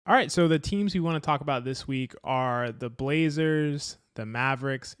All right, so the teams we want to talk about this week are the Blazers, the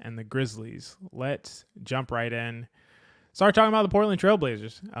Mavericks, and the Grizzlies. Let's jump right in. Start talking about the Portland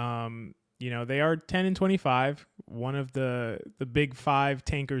Trailblazers. They are 10-25, one of the big five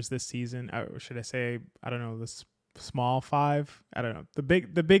tankers this season. Or should I say, I don't know, the small five? I don't know. The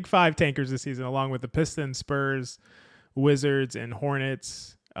big five tankers this season, along with the Pistons, Spurs, Wizards, and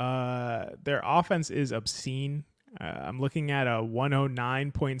Hornets. Their offense is obscene. I'm looking at a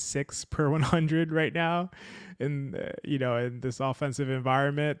 109.6 per 100 right now, in this offensive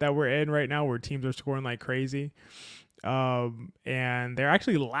environment that we're in right now, where teams are scoring like crazy. And they're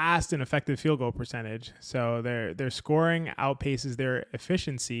actually last in effective field goal percentage, so their scoring outpaces their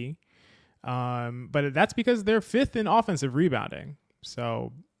efficiency. But that's because they're fifth in offensive rebounding.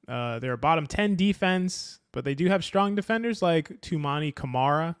 So they're a bottom 10 defense, but they do have strong defenders like Tumani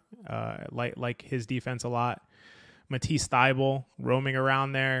Kamara, like his defense a lot. Matisse Thybulle roaming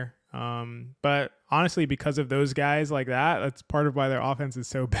around there. But honestly, because of those guys like that, that's part of why their offense is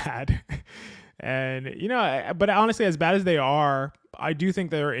so bad. And, but honestly, as bad as they are, I do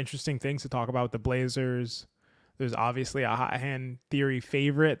think there are interesting things to talk about with the Blazers. There's obviously a hot hand theory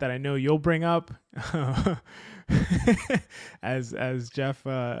favorite that I know you'll bring up as Geoff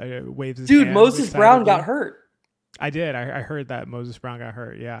waves his Dude, hands Moses Brown got excitedly. hurt. I did. I heard that Moses Brown got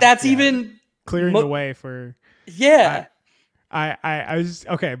hurt. Yeah. That's Yeah. even Clearing the way for. Yeah. I was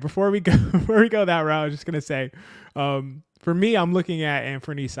okay. Before we go that route, I was just gonna say, for me, I'm looking at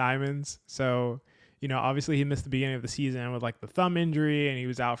Afernee Simons. So, obviously he missed the beginning of the season with like the thumb injury, and he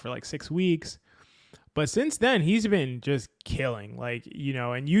was out for like 6 weeks. But since then, he's been just killing. Like,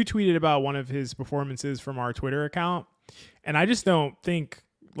 and you tweeted about one of his performances from our Twitter account, and I just don't think,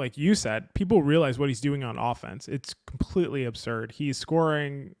 like you said, people realize what he's doing on offense. It's completely absurd. He's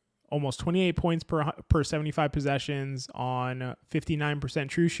scoring almost 28 points per 75 possessions on 59%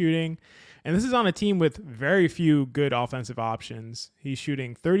 true shooting. And this is on a team with very few good offensive options. He's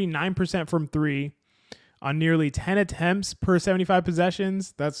shooting 39% from three on nearly 10 attempts per 75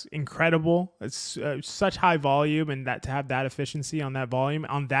 possessions. That's incredible. It's such high volume, and that to have that efficiency on that volume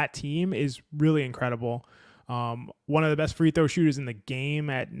on that team is really incredible. One of the best free throw shooters in the game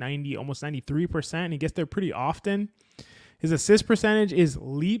at almost 93%. He gets there pretty often. His assist percentage is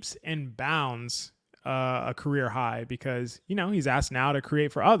leaps and bounds a career high because, he's asked now to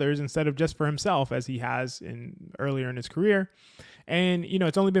create for others instead of just for himself, as he has earlier in his career. And,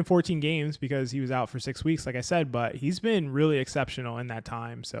 it's only been 14 games because he was out for 6 weeks, like I said, but he's been really exceptional in that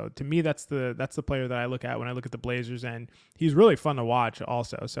time. So to me, that's the player that I look at when I look at the Blazers, and he's really fun to watch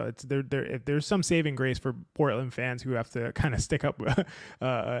also. So it's if there's some saving grace for Portland fans who have to kind of stick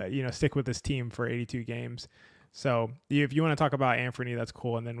with this team for 82 games. So if you want to talk about Afernee, that's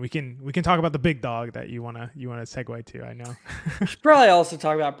cool, and then we can talk about the big dog that you wanna segue to. I know. We should probably also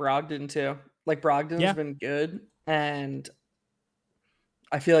talk about Brogdon too. Like, Brogdon's Yeah. been good, and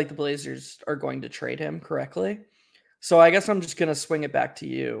I feel like the Blazers are going to trade him correctly. So I guess I'm just gonna swing it back to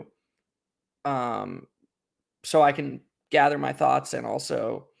you, so I can gather my thoughts, and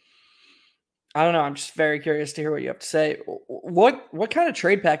also, I don't know. I'm just very curious to hear what you have to say. What kind of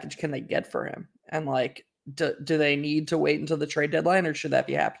trade package can they get for him? And like, do they need to wait until the trade deadline, or should that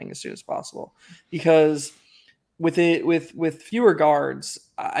be happening as soon as possible? Because with fewer guards,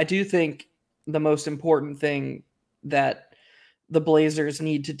 I do think the most important thing that the Blazers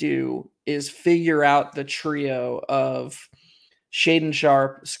need to do is figure out the trio of Shaden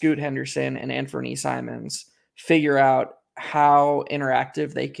Sharp, Scoot Henderson, and Afernee Simons. Figure out how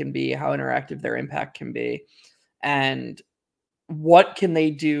interactive they can be, how interactive their impact can be, and what can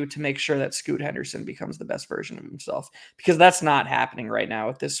they do to make sure that Scoot Henderson becomes the best version of himself? Because that's not happening right now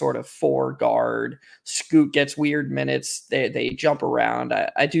with this sort of 4 guard. Scoot gets weird minutes. They jump around.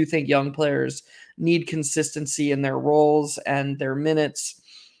 I do think young players need consistency in their roles and their minutes.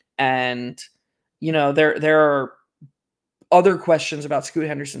 And, there are other questions about Scoot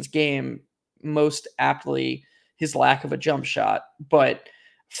Henderson's game, most aptly his lack of a jump shot. But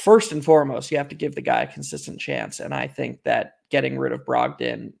first and foremost, you have to give the guy a consistent chance. And I think that getting rid of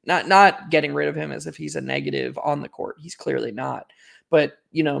Brogdon, not getting rid of him as if he's a negative on the court, he's clearly not, but,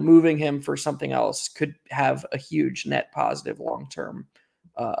 moving him for something else could have a huge net positive long-term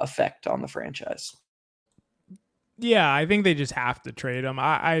effect on the franchise. Yeah, I think they just have to trade him.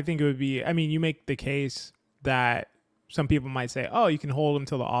 I think it would be, you make the case that some people might say, oh, you can hold him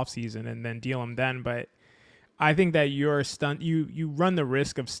till the offseason and then deal him then. But I think that you run the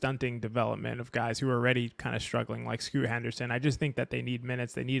risk of stunting development of guys who are already kind of struggling, like Scoot Henderson. I just think that they need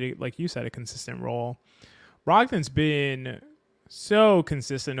minutes. They need, like you said, a consistent role. Brogdon's been so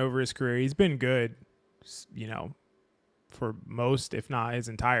consistent over his career. He's been good, for most, if not his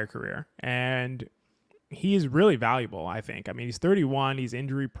entire career. And he is really valuable, I think. I mean, he's 31, he's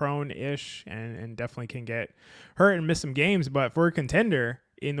injury prone-ish, and definitely can get hurt and miss some games. But for a contender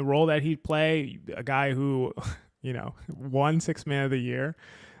in the role that he'd play, a guy who, won Sixth Man of the Year,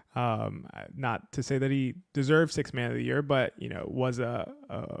 not to say that he deserved Sixth Man of the Year, but, was a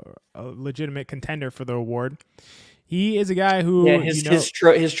legitimate contender for the award. He is a guy who,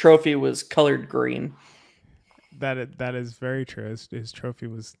 his trophy was colored green. That is very true. His trophy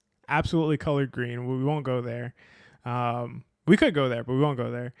was absolutely colored green. We won't go there. We could go there, but we won't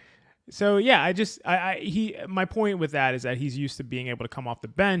go there. So yeah, my point with that is that he's used to being able to come off the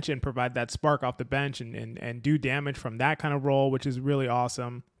bench and provide that spark off the bench and do damage from that kind of role, which is really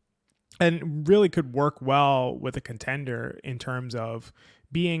awesome. And really could work well with a contender in terms of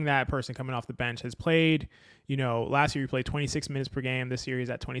being that person coming off the bench. Has played, last year he played 26 minutes per game. This year he's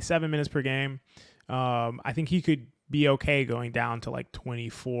at 27 minutes per game. I think he could be okay going down to like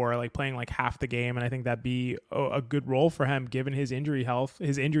 24, like playing like half the game. And I think that'd be a good role for him given his injury health,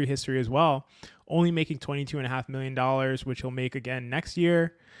 his injury history as well. Only making $22.5 million, which he'll make again next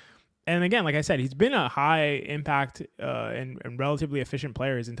year. And again, like I said, he's been a high impact and relatively efficient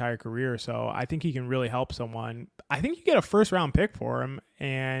player his entire career. So I think he can really help someone. I think you get a first round pick for him,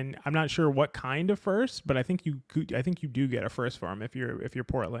 and I'm not sure what kind of first, but I think you do get a first for him if you're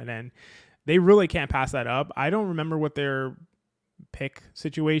Portland, and they really can't pass that up. I don't remember what their pick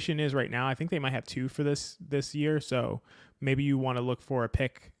situation is right now. I think they might have 2 for this year. So maybe you want to look for a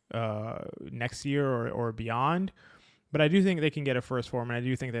pick next year or beyond. But I do think they can get a first for him, and I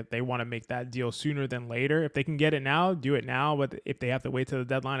do think that they want to make that deal sooner than later. If they can get it now, do it now. But if they have to wait till the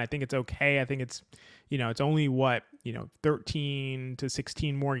deadline, I think it's okay. I think it's, it's only 13 to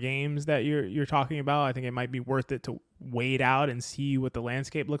 16 more games that you're talking about. I think it might be worth it to wait out and see what the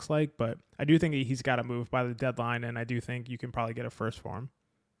landscape looks like. But I do think he's got to move by the deadline, and I do think you can probably get a first for him.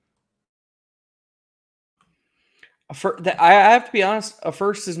 I have to be honest, a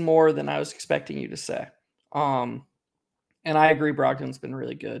first is more than I was expecting you to say. And I agree, Brogdon's been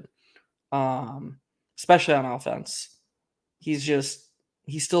really good, especially on offense. He's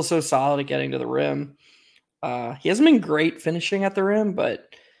still so solid at getting to the rim. He hasn't been great finishing at the rim,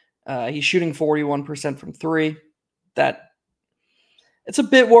 but he's shooting 41% from 3. It's a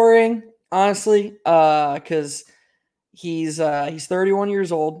bit worrying, honestly, because he's 31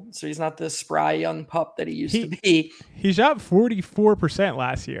 years old, so he's not this spry young pup that he used to be. He shot 44%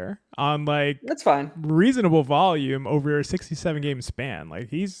 last year on that's fine, reasonable volume over a 67 game span. Like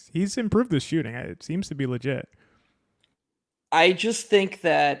he's improved his shooting. It seems to be legit. I just think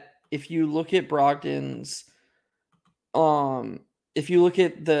that if you look at Brogdon's, if you look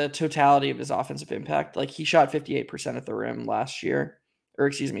at the totality of his offensive impact, like he shot 58% at the rim last year, or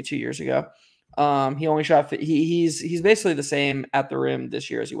 2 years ago. He only shot. He's basically the same at the rim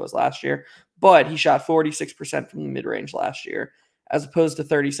this year as he was last year, but he shot 46% from the mid range last year, as opposed to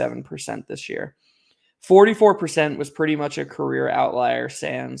 37% this year. 44% was pretty much a career outlier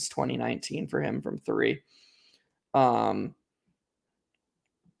sans 2019 for him from 3.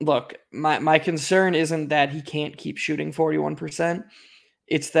 Look, my concern isn't that he can't keep shooting 41%.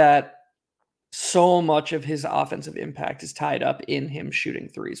 It's that so much of his offensive impact is tied up in him shooting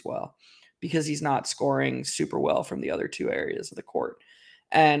threes well, because he's not scoring super well from the other 2 areas of the court.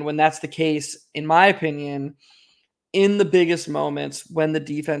 And when that's the case, in my opinion, in the biggest moments, when the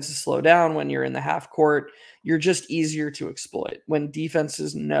defenses slow down, when you're in the half court, you're just easier to exploit. When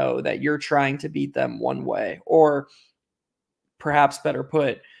defenses know that you're trying to beat them one way, or perhaps better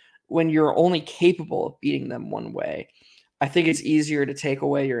put, when you're only capable of beating them one way, I think it's easier to take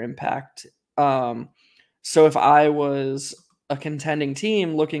away your impact. So if I was a contending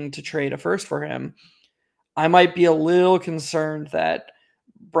team looking to trade a first for him, I might be a little concerned that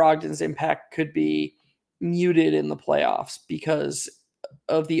Brogdon's impact could be muted in the playoffs because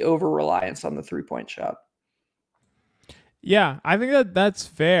of the over-reliance on the three-point shot. Yeah, I think that's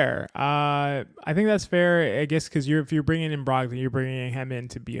fair. I think that's fair, I guess, because if you're bringing in Brogdon, you're bringing him in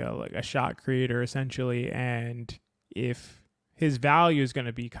to be a shot creator, essentially, and if his value is going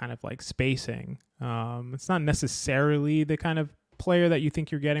to be kind of like spacing, it's not necessarily the kind of player that you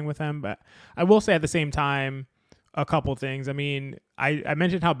think you're getting with him, but I will say at the same time, a couple things. I mean, I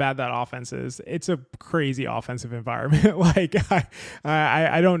mentioned how bad that offense is. It's a crazy offensive environment. Like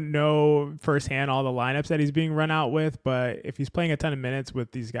I don't know firsthand all the lineups that he's being run out with, but if he's playing a ton of minutes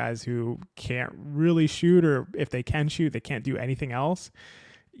with these guys who can't really shoot, or if they can shoot, they can't do anything else.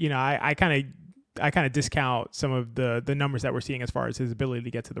 I kind of discount some of the numbers that we're seeing as far as his ability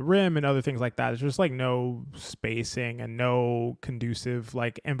to get to the rim and other things like that. There's just like no spacing and no conducive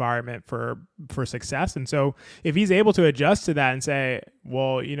like environment for success. And so if he's able to adjust to that and say,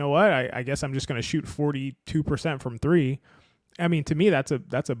 well, you know what, I guess I'm just going to shoot 42% from three. I mean, to me, that's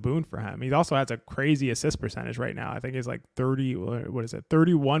a boon for him. He also has a crazy assist percentage right now. I think it's like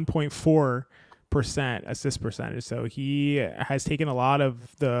 31.4% assist percentage. So he has taken a lot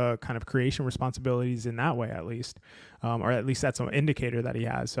of the kind of creation responsibilities in that way, at least, or at least that's an indicator that he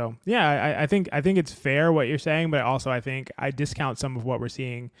has. So yeah, I think it's fair what you're saying, but also I think I discount some of what we're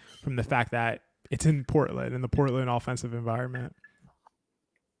seeing from the fact that it's in Portland, in the Portland offensive environment.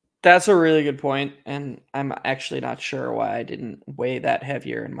 That's a really good point, and I'm actually not sure why I didn't weigh that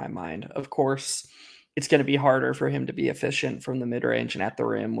heavier in my mind. Of course, it's going to be harder for him to be efficient from the mid-range and at the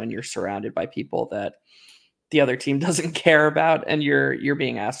rim when you're surrounded by people that the other team doesn't care about, and you're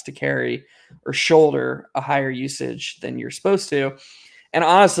being asked to carry or shoulder a higher usage than you're supposed to. And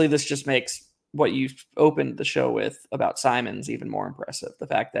honestly, this just makes what you opened the show with about Simons even more impressive. The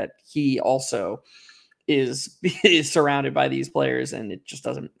fact that he also is surrounded by these players and it just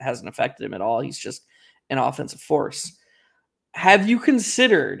hasn't affected him at all. He's just an offensive force. Have you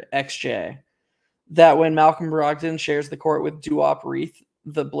considered, XJ, that when Malcolm Brogdon shares the court with Duop Reith,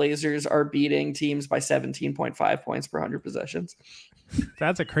 the Blazers are beating teams by 17.5 points per 100 possessions?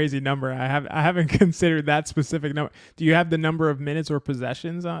 That's a crazy number. I haven't considered that specific number. Do you have the number of minutes or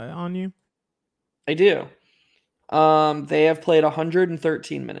possessions on you? I do. They have played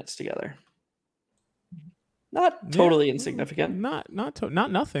 113 minutes together. Not totally insignificant. Not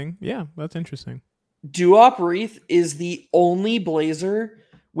nothing. Yeah, that's interesting. Duop Reith is the only Blazer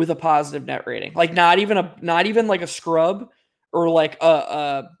with a positive net rating. Like not even like a scrub or like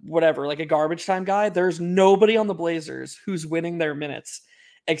a whatever, like a garbage time guy. There's nobody on the Blazers who's winning their minutes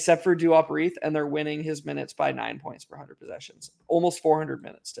except for Duop Reith, and they're winning his minutes by 9 points per 100 possessions. Almost 400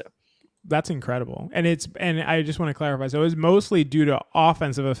 minutes too. That's incredible. And I just want to clarify. So it's mostly due to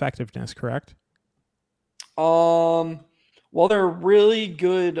offensive effectiveness, correct? Well, they're really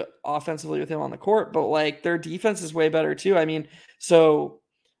good offensively with him on the court, but like their defense is way better too. I mean, so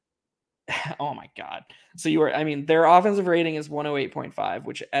oh my God. So their offensive rating is 108.5,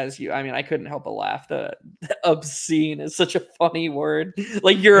 which I couldn't help but laugh. The obscene is such a funny word.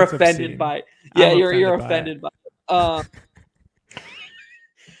 Like you're it's offended obscene. by it. Yeah, you're offended by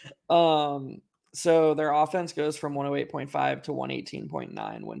it. So their offense goes from 108.5 to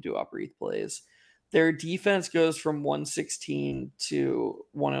 118.9 when Duop Reith plays. Their defense goes from 116 to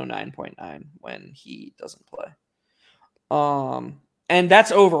 109.9 when he doesn't play. And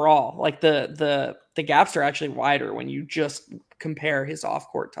that's overall. Like the gaps are actually wider when you just compare his off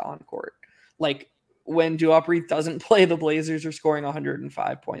court to on court. Like when Duop Reith doesn't play, the Blazers are scoring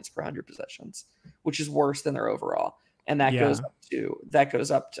 105 points per 100 possessions, which is worse than their overall. And that goes up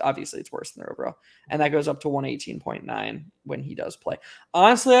to obviously it's worse than their overall. And that goes up to 118.9 when he does play.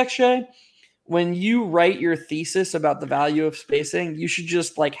 Honestly, actually, when you write your thesis about the value of spacing, you should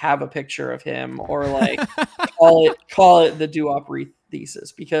just like have a picture of him or like call it the Duop Reith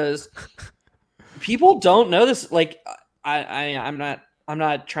thesis, because people don't know this. Like I'm not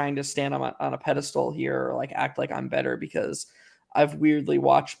trying to stand on a pedestal here or like act like I'm better because I've weirdly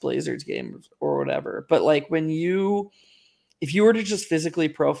watched Blazers games or whatever. But like if you were to just physically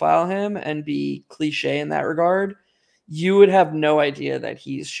profile him and be cliche in that regard, you would have no idea that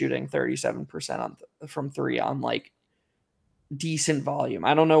he's shooting 37% from three on like decent volume.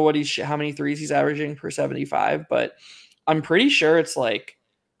 I don't know how many threes he's averaging per 75, but I'm pretty sure it's like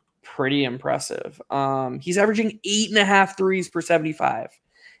pretty impressive. He's averaging 8.5 threes per 75.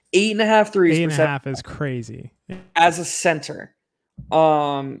 8.5 threes per 75 is crazy. As a center.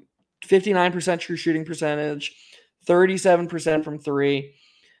 59% true shooting percentage, 37% from three.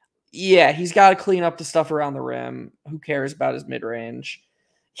 Yeah, he's got to clean up the stuff around the rim. Who cares about his mid-range?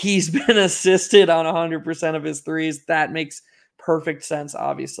 He's been assisted on 100% of his threes. That makes perfect sense,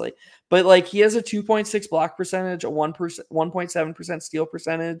 obviously. But like he has a 2.6 block percentage, a 1.7% steal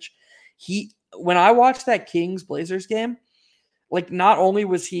percentage. When I watched that Kings Blazers game, like not only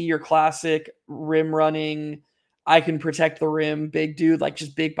was he your classic rim running, I can protect the rim, big dude, like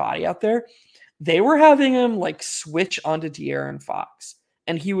just big body out there, they were having him like switch onto De'Aaron Fox.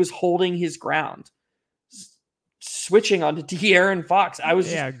 And he was holding his ground, switching onto De'Aaron Fox.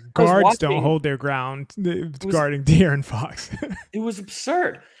 Guards don't hold their ground guarding De'Aaron Fox. It was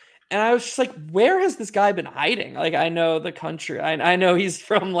absurd. And I was just like, where has this guy been hiding? Like, I know the country. I know he's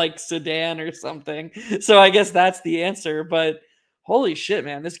from like Sudan or something. So I guess that's the answer. But holy shit,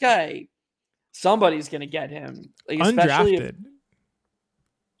 man, this guy, somebody's going to get him. Like, undrafted.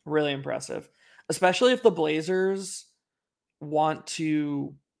 Really impressive, especially if the Blazers want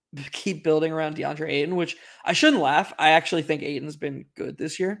to keep building around DeAndre Ayton, which I shouldn't laugh. I actually think Ayton's been good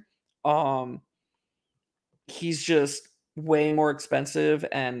this year. He's just way more expensive,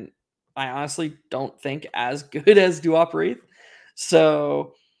 and I honestly don't think as good as Duop.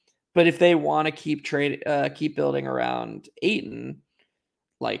 So, but if they want to keep building around Ayton,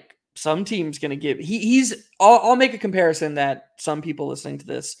 like some team's going to give he's I'll make a comparison that some people listening to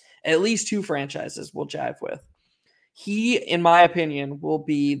this, at least two franchises, will jive with. He, in my opinion, will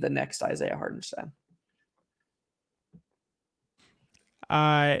be the next Isaiah Hartenstein.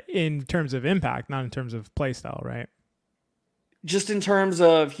 In terms of impact, not in terms of play style, right? Just in terms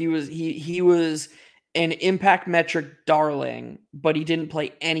of he was an impact metric darling, but he didn't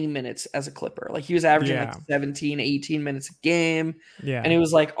play any minutes as a Clipper. Like he was averaging like 17, 18 minutes a game. Yeah. And it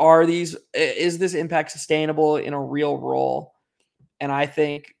was like, is this impact sustainable in a real role? And I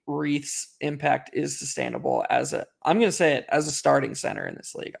think Reith's impact is sustainable as I'm going to say it, as a starting center in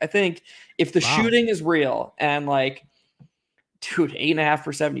this league. I think if the shooting is real and like, dude, 8.5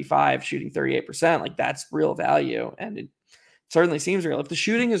 for 75, shooting 38%, like that's real value. And it certainly seems real. If the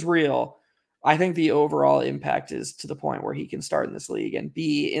shooting is real, I think the overall impact is to the point where he can start in this league and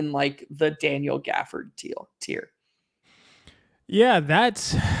be in like the Daniel Gafford tier. Yeah,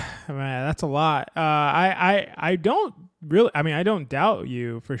 that's a lot. I don't really. I mean, I don't doubt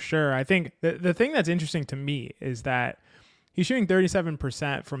you for sure. I think the thing that's interesting to me is that he's shooting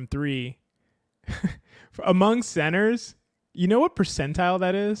 37% from three among centers. You know what percentile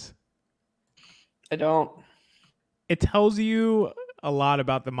that is? I don't. It tells you a lot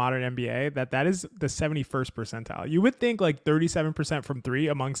about the modern NBA that is the 71st percentile. You would think like 37% from three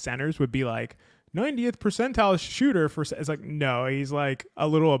among centers would be like 90th percentile shooter for. It's like, no, he's like a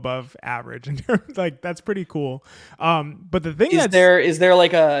little above average in terms, like that's pretty cool. But the thing is there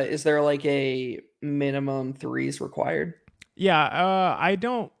like a minimum threes required? Yeah, I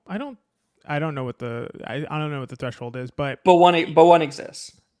don't know what the threshold is, but one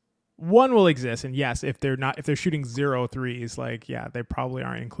exists. One will exist, and yes, if they're shooting 0 threes, like yeah, they probably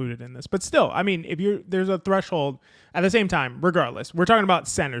aren't included in this. But still, I mean, there's a threshold. At the same time, regardless, we're talking about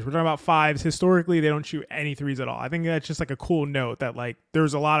centers, we're talking about fives. Historically, they don't shoot any threes at all. I think that's just like a cool note that like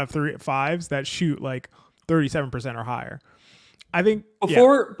there's a lot of fives that shoot like 37% or higher. I think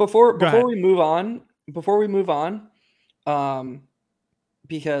before we move on,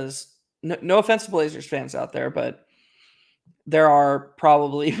 because no offense to Blazers fans out there, but there are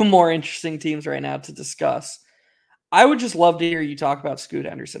probably more interesting teams right now to discuss. I would just love to hear you talk about Scoot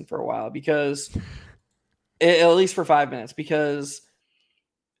Henderson for a while, because at least for 5 minutes, because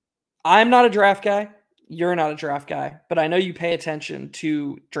I'm not a draft guy. You're not a draft guy, but I know you pay attention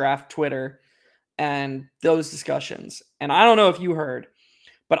to draft Twitter and those discussions. And I don't know if you heard,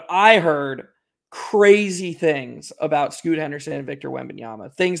 but I heard crazy things about Scoot Henderson and Victor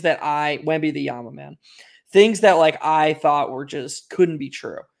Wembanyama. Things that Wemby the Yama man. Things that like I thought were just couldn't be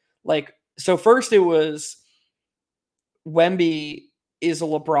true. Like, so first it was Wemby is a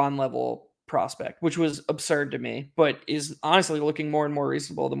LeBron level prospect, which was absurd to me, but is honestly looking more and more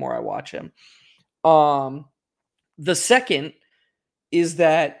reasonable the more I watch him. The second is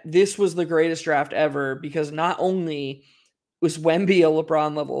that this was the greatest draft ever, because not only was Wemby a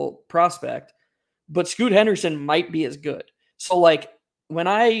LeBron level prospect, but Scoot Henderson might be as good. So like when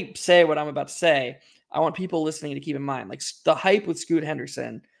I say what I'm about to say, I want people listening to keep in mind, like the hype with Scoot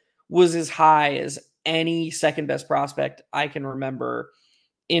Henderson was as high as any second best prospect I can remember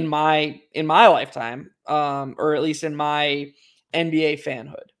in my lifetime, or at least in my NBA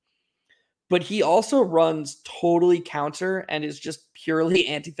fanhood. But he also runs totally counter and is just purely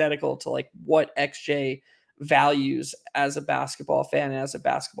antithetical to like what XJ values as a basketball fan and as a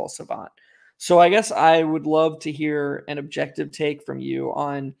basketball savant. So I guess I would love to hear an objective take from you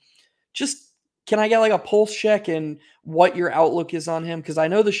on just, can I get like a pulse check and what your outlook is on him? Because I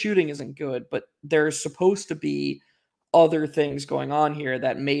know the shooting isn't good, but there's supposed to be other things going on here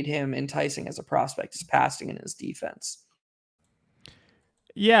that made him enticing as a prospect, his passing and his defense.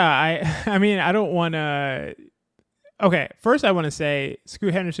 Yeah, I mean, I don't want to. Okay, first I want to say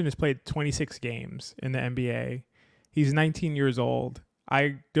Scoot Henderson has played 26 games in the NBA. He's 19 years old.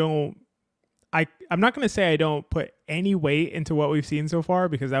 I'm not going to say I don't put any weight into what we've seen so far,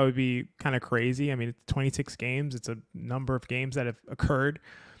 because that would be kind of crazy. I mean, it's 26 games. It's a number of games that have occurred.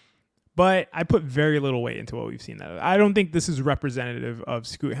 But I put very little weight into what we've seen. I don't think this is representative of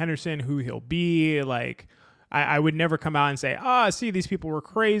Scoot Henderson, who he'll be. Like, I would never come out and say, see, these people were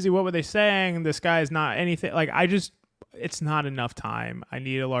crazy. What were they saying? This guy is not anything. Like, it's not enough time. I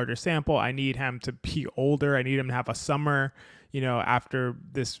need a larger sample. I need him to be older. I need him to have a summer, after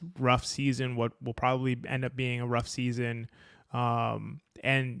this rough season, what will probably end up being a rough season.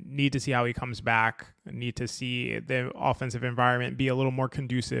 And need to see how he comes back. Need to see the offensive environment be a little more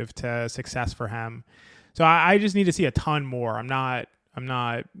conducive to success for him. So I just need to see a ton more. I'm not,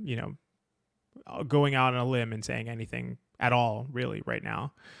 going out on a limb and saying anything at all really right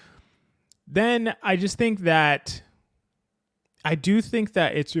now. Then I do think that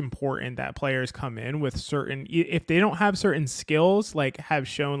it's important that players come in with certain, if they don't have certain skills, like have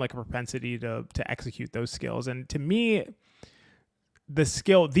shown like a propensity to execute those skills. And to me, the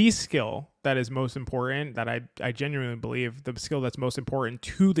skill that is most important, that I genuinely believe the skill that's most important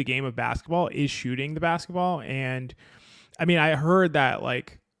to the game of basketball is shooting the basketball. And I mean, I heard that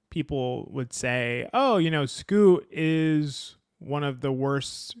like people would say, oh, Scoot is one of the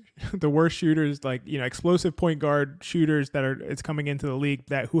worst shooters, like, explosive point guard shooters it's coming into the league,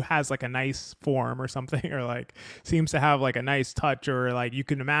 that who has like a nice form or something, or like seems to have like a nice touch, or like you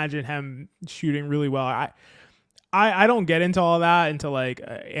can imagine him shooting really well. I don't get into all that, into like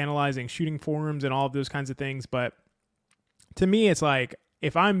analyzing shooting forms and all of those kinds of things. But to me, it's like,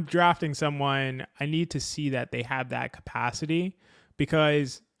 if I'm drafting someone, I need to see that they have that capacity,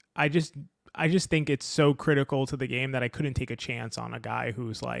 because I just think it's so critical to the game that I couldn't take a chance on a guy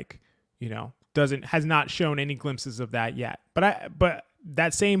who's like, has not shown any glimpses of that yet. But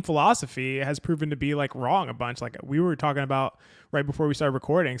that same philosophy has proven to be like wrong a bunch. Like we were talking about right before we started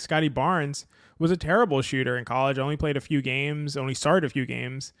recording, Scotty Barnes was a terrible shooter in college, only started a few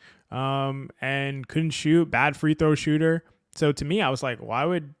games, and couldn't shoot, bad free throw shooter. So to me, I was like, why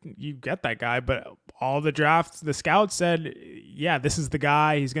would you get that guy? But all the scouts said, yeah, this is the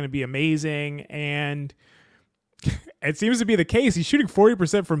guy. He's going to be amazing. And it seems to be the case. He's shooting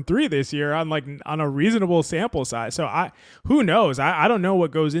 40% from three this year on a reasonable sample size. So who knows? I don't know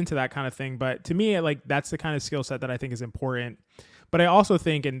what goes into that kind of thing. But to me, like, that's the kind of skill set that I think is important. But I also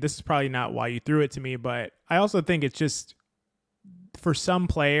think, and this is probably not why you threw it to me, but I also think it's just, for some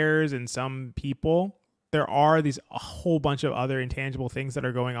players and some people, there are a whole bunch of other intangible things that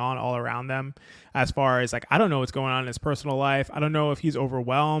are going on all around them, as far as like, I don't know what's going on in his personal life. I don't know if he's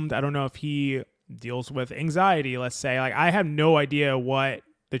overwhelmed. I don't know if he deals with anxiety, let's say. Like, I have no idea what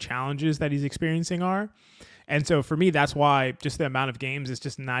the challenges that he's experiencing are. And so for me, that's why just the amount of games is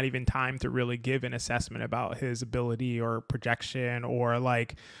just not even time to really give an assessment about his ability or projection, or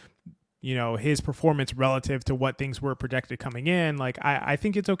like, his performance relative to what things were projected coming in. Like, I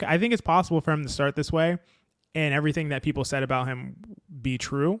think it's okay. I think it's possible for him to start this way and everything that people said about him be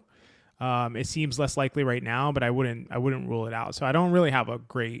true. It seems less likely right now, but I wouldn't rule it out. So I don't really have a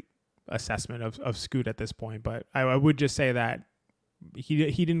great assessment of Scoot at this point, but I would just say that he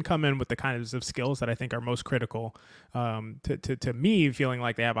didn't come in with the kinds of skills that I think are most critical to me feeling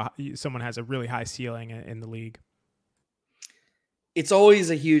like someone has a really high ceiling in the league. It's always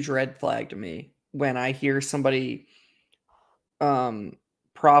a huge red flag to me when I hear somebody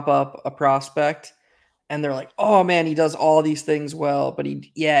prop up a prospect and they're like, oh man, he does all these things well, but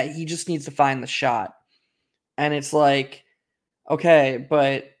he just needs to find the shot. And it's like, okay,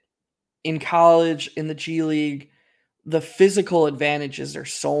 but in college, in the G League, the physical advantages are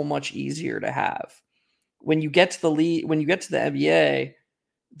so much easier to have. When you get to the league, when you get to the NBA,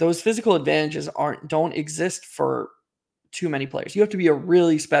 those physical advantages don't exist for too many players. You have to be a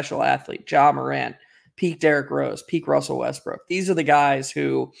really special athlete. Ja Morant, peak Derrick Rose, peak Russell Westbrook. These are the guys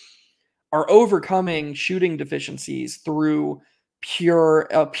who are overcoming shooting deficiencies through pure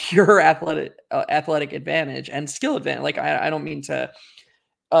athletic advantage and skill advantage. Like, I don't mean to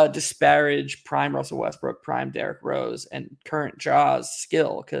disparage prime Russell Westbrook, prime Derrick Rose, and current Ja's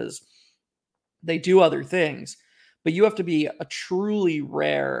skill, because they do other things, but you have to be a truly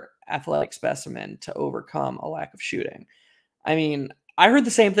rare athletic specimen to overcome a lack of shooting. I mean, I heard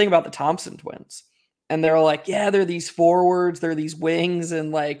the same thing about the Thompson twins, and they're like, yeah, they're these forwards, they're these wings,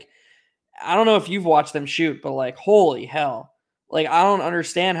 and like, I don't know if you've watched them shoot, but like, holy hell. Like, I don't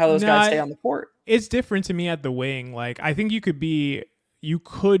understand how those guys stay on the court. It's different to me at the wing. Like, I think you could be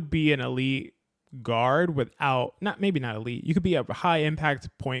an elite guard without, maybe not elite. You could be a high impact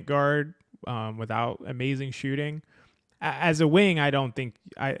point guard without amazing shooting. As a wing, I don't think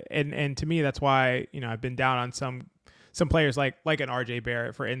and to me, that's why, I've been down on some players like an RJ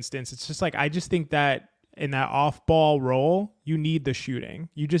Barrett, for instance. It's just like, I just think that in that off ball role, you need the shooting.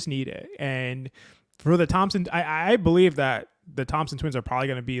 You just need it. And for the Thompson, I believe that the Thompson twins are probably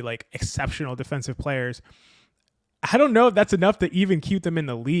going to be like exceptional defensive players. I don't know if that's enough to even keep them in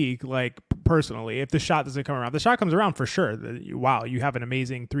the league. Like personally, if the shot doesn't come around, the shot comes around for sure. Wow, you have an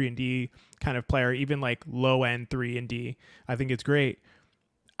amazing 3-and-D kind of player, even like low end 3-and-D. I think it's great.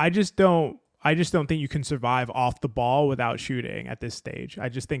 I just don't. I just don't think you can survive off the ball without shooting at this stage. I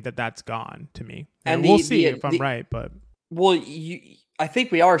just think that that's gone to me, and we'll see if I'm right. But well, I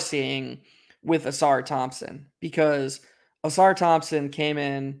think we are seeing with Asar Thompson, because Asar Thompson came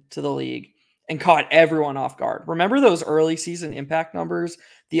in to the league and caught everyone off guard. Remember those early season impact numbers,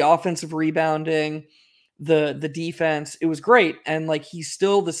 the offensive rebounding, the defense. It was great, and like he's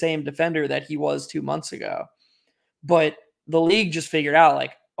still the same defender that he was 2 months ago. But the league just figured out,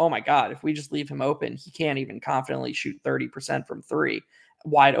 like, oh my God, if we just leave him open, he can't even confidently shoot 30% from three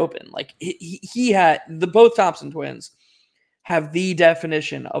wide open. Like he had both Thompson twins have the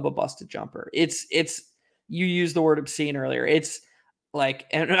definition of a busted jumper. It's you used the word obscene earlier. It's like,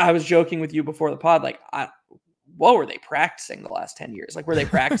 and I was joking with you before the pod, like, what were they practicing the last 10 years? Like, were they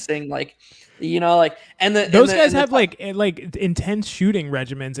practicing like, like, and those guys have like intense shooting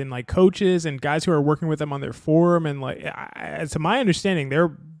regimens and like coaches and guys who are working with them on their form. And like, to my understanding,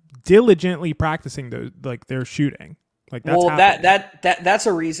 they're diligently practicing their shooting. Like that's that's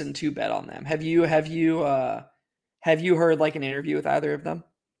a reason to bet on them. Have you heard like an interview with either of them?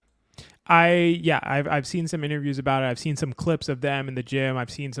 I've seen some interviews about it. I've seen some clips of them in the gym. I've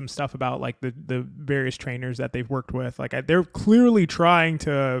seen some stuff about like the various trainers that they've worked with. Like they're clearly trying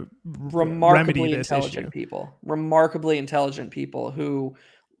to remedy this issue. Remarkably intelligent people who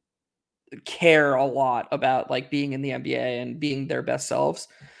care a lot about like being in the NBA and being their best selves.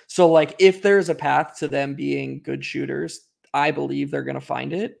 So like if there's a path to them being good shooters, I believe they're going to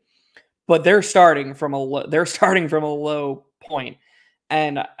find it. But they're starting from a low point.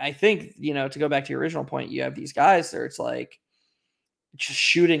 And I think, to go back to your original point, you have these guys there. It's like just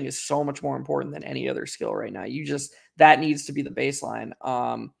shooting is so much more important than any other skill right now. That needs to be the baseline.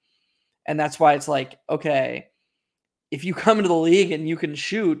 And that's why it's like, okay, if you come into the league and you can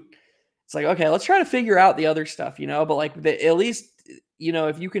shoot, it's like, okay, let's try to figure out the other stuff, but like at least,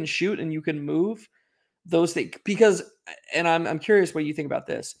 if you can shoot and you can move those things, because, and I'm curious what you think about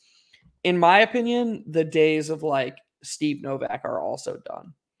this. In my opinion, the days of like Steve Novak are also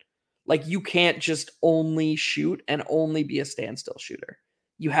done. Like you can't just only shoot and only be a standstill shooter.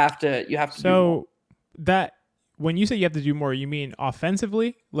 You have to so do more. That when you say you have to do more, you mean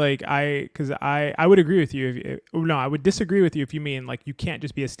offensively? Like I would agree with you. I would disagree with you if you mean like you can't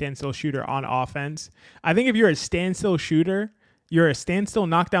just be a standstill shooter on offense. I think if you're a standstill shooter, you're a standstill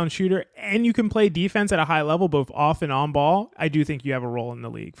knockdown shooter, and you can play defense at a high level, both off and on ball, I do think you have a role in the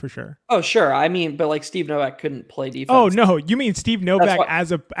league for sure. Oh, sure. I mean, but like Steve Novak couldn't play defense. Oh, no. You mean Steve Novak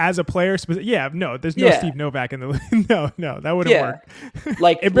as a player? Yeah, no, there's no Steve Novak in the league. No, that wouldn't work.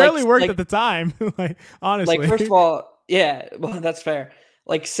 Like it barely worked at the time. Like honestly. Like first of all, yeah, well, that's fair.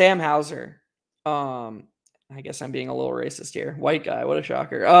 Like Sam Hauser. I guess I'm being a little racist here. White guy, what a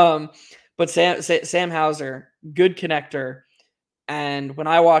shocker. But Sam Hauser, good connector. And when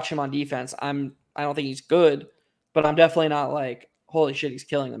I watch him on defense, I don't think he's good, but I'm definitely not like, holy shit, he's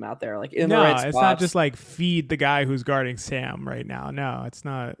killing them out there. Like in the right spots. It's not just like feed the guy who's guarding Sam right now. No, it's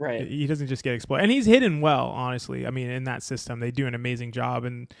not. Right. He doesn't just get exploited. And he's hidden well, honestly. I mean, in that system, they do an amazing job.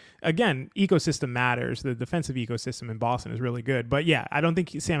 And again, ecosystem matters. The defensive ecosystem in Boston is really good. But yeah, I don't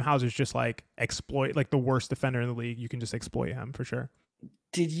think Sam Hauser's just like exploit, like the worst defender in the league. You can just exploit him for sure.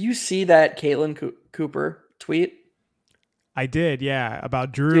 Did you see that Caitlin Cooper tweet? I did, yeah,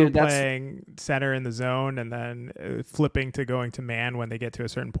 about Drew playing center in the zone and then flipping to going to man when they get to a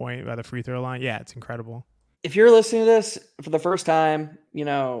certain point by the free throw line. Yeah, it's incredible. If you're listening to this for the first time,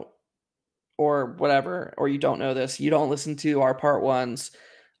 or whatever, or you don't know this, you don't listen to our part ones.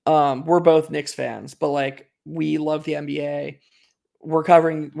 We're both Knicks fans, but like we love the NBA.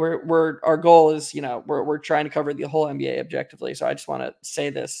 Our goal is, we're trying to cover the whole NBA objectively. So I just want to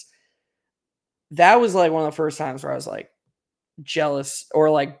say this. That was like one of the first times where I was like, jealous or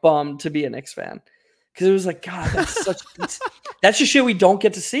like bummed to be a Knicks fan, because it was like, God, that's just shit we don't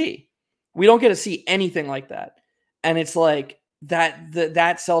get to see. We don't get to see anything like that, and it's like that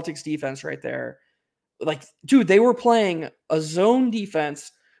Celtics defense right there. Like, dude, they were playing a zone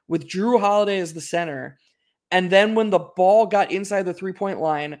defense with Drew Holiday as the center, and then when the ball got inside the 3-point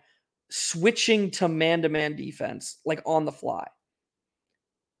line, switching to man-to-man defense like on the fly.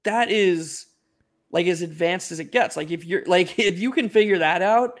 That is like as advanced as it gets. Like if you can figure that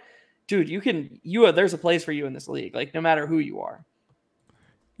out, dude, there's a place for you in this league, like no matter who you are.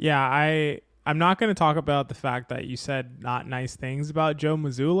 Yeah, I'm not going to talk about the fact that you said not nice things about Joe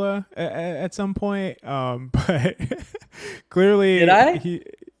Mazzulla at some point, but clearly did I?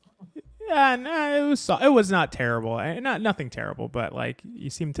 No, it was not terrible. Nothing terrible, but like you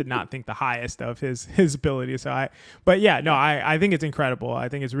seem to not think the highest of his ability. But yeah, no, I think it's incredible. I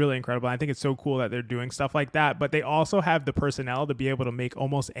think it's really incredible. I think it's so cool that they're doing stuff like that. But they also have the personnel to be able to make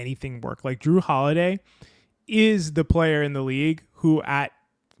almost anything work. Like Drew Holiday is the player in the league who at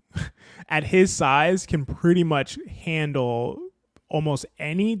his size can pretty much handle almost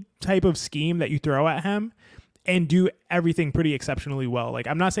any type of scheme that you throw at him and do everything pretty exceptionally well. Like,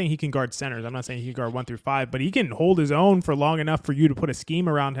 I'm not saying he can guard centers. I'm not saying he can guard 1 through 5, but he can hold his own for long enough for you to put a scheme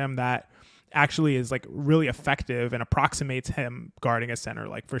around him that actually is like really effective and approximates him guarding a center,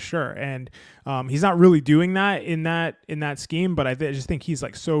 like for sure. And he's not really doing that in that scheme, but I just think he's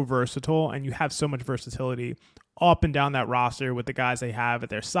like so versatile, and you have so much versatility up and down that roster with the guys they have at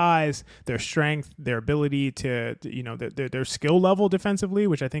their size, their strength, their ability to their skill level defensively,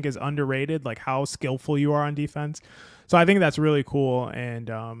 which I think is underrated, like how skillful you are on defense. So I think that's really cool. And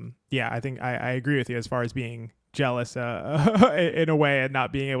I think I agree with you as far as being jealous in a way and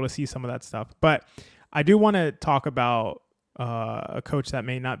not being able to see some of that stuff. But I do want to talk about a coach that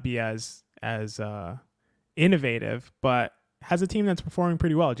may not be as innovative, but has a team that's performing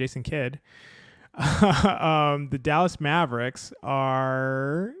pretty well, Jason Kidd. The Dallas Mavericks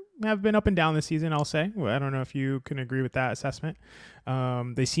have been up and down this season, I'll say. Well, I don't know if you can agree with that assessment.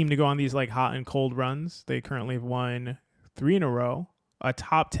 They seem to go on these like hot and cold runs. They currently have won 3 in a row, a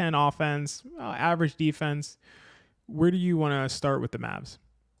top 10 offense, average defense. Where do you want to start with the Mavs?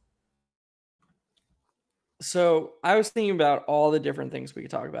 So I was thinking about all the different things we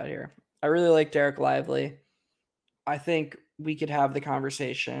could talk about here. I really like Derek Lively. I think we could have the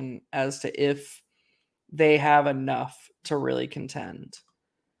conversation as to if they have enough to really contend.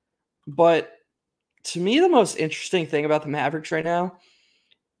 But to me, the most interesting thing about the Mavericks right now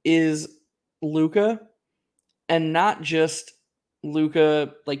is Luka, and not just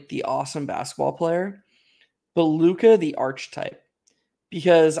Luka, like the awesome basketball player, but Luka, the archetype.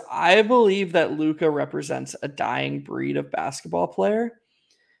 Because I believe that Luka represents a dying breed of basketball player.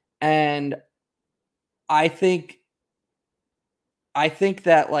 And I think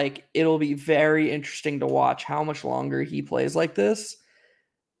that like it'll be very interesting to watch how much longer he plays like this.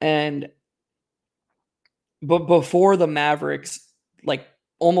 But before the Mavericks like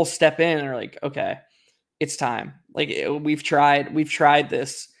almost step in and are like, okay, it's time. Like we've tried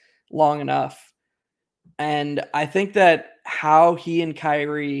this long enough. And I think that how he and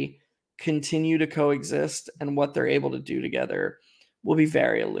Kyrie continue to coexist and what they're able to do together will be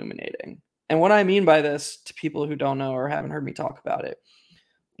very illuminating. And what I mean by this, to people who don't know or haven't heard me talk about it,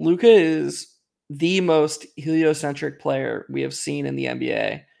 Luka is the most heliocentric player we have seen in the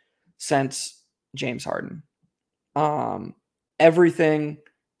NBA since James Harden. Everything,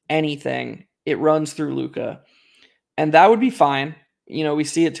 anything, it runs through Luka. And that would be fine. You know, we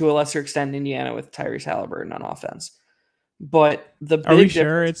see it to a lesser extent in Indiana with Tyrese Halliburton on offense. But the big Are we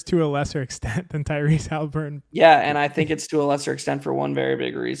sure it's to a lesser extent than Tyrese Halliburton? Yeah, and I think it's to a lesser extent for one very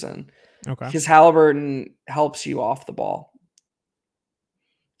big reason. Okay. Because Halliburton helps you off the ball.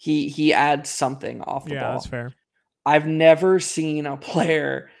 He adds something off the ball. Yeah, that's fair. I've never seen a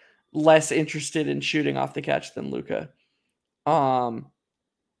player less interested in shooting off the catch than Luka.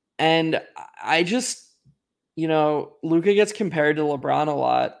 And I just, Luka gets compared to LeBron a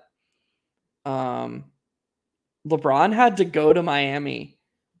lot. LeBron had to go to Miami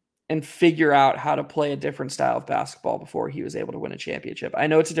and figure out how to play a different style of basketball before he was able to win a championship. I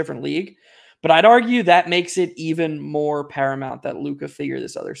know it's a different league, but I'd argue that makes it even more paramount that Luka figure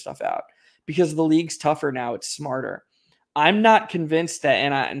this other stuff out because the league's tougher now. It's smarter. I'm not convinced that,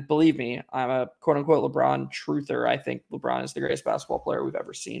 and believe me, I'm a quote unquote LeBron truther. I think LeBron is the greatest basketball player we've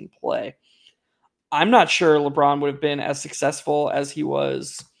ever seen play. I'm not sure LeBron would have been as successful as he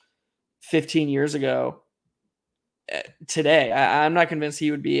was 15 years ago today. I'm not convinced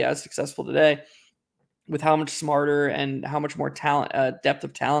he would be as successful today with how much smarter and how much more talent, depth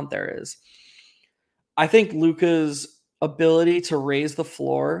of talent there is. I think Luka's ability to raise the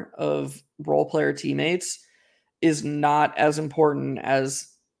floor of role player teammates is not as important as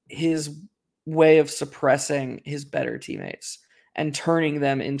his way of suppressing his better teammates and turning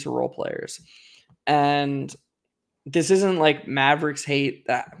them into role players. And this isn't like Mavericks hate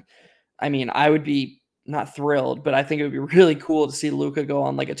that. I mean, I would be not thrilled, but I think it would be really cool to see Luka go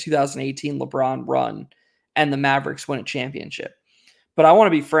on like a 2018 LeBron run and the Mavericks win a championship. But I want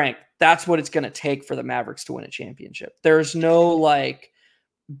to be frank, that's what it's going to take for the Mavericks to win a championship. There's no like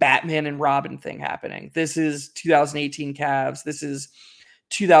Batman and Robin thing happening. This is 2018 Cavs. This is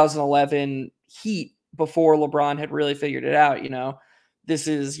 2011 Heat before LeBron had really figured it out, This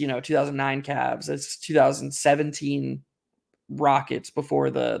is, 2009 Cavs. It's 2017 Rockets before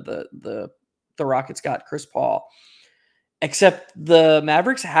the Rockets got Chris Paul. Except the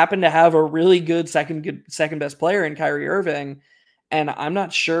Mavericks happen to have a really good second best player in Kyrie Irving, and I'm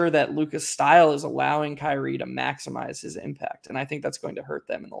not sure that Luka's style is allowing Kyrie to maximize his impact, and I think that's going to hurt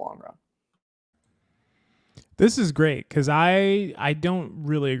them in the long run. This is great because I don't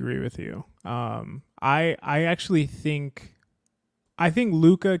really agree with you. I actually think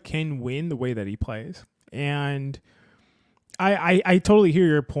Luka can win the way that he plays, and I totally hear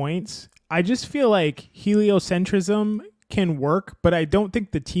your points. I just feel like heliocentrism can work, but I don't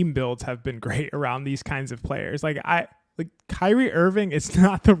think the team builds have been great around these kinds of players. Like Kyrie Irving is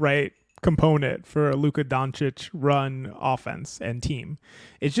not the right component for a Luka Doncic run offense and team.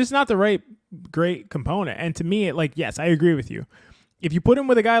 It's just not the right great component. And to me, yes, I agree with you. If you put him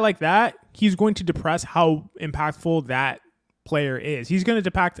with a guy like that, he's going to depress how impactful that player is. He's going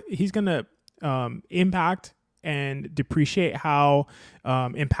to impact and depreciate how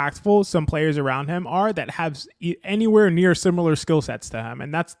impactful some players around him are that have anywhere near similar skill sets to him.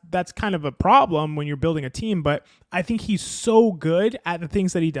 And that's kind of a problem when you're building a team. But I think he's so good at the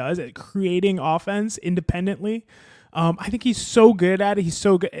things that he does, at creating offense independently. I think he's so good at it. He's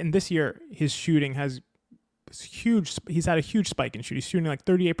so good. And this year, his shooting has huge. He's had a huge spike in shooting. He's shooting like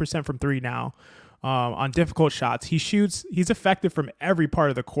 38% from three now on difficult shots. He's effective from every part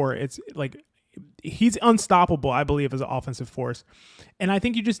of the court. It's like, he's unstoppable, I believe, as an offensive force. And I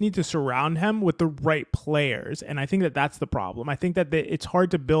think you just need to surround him with the right players. And I think that that's the problem. I think that it's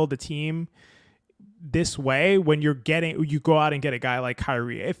hard to build a team this way when you go out and get a guy like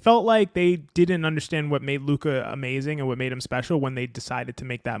Kyrie. It felt like they didn't understand what made Luka amazing and what made him special when they decided to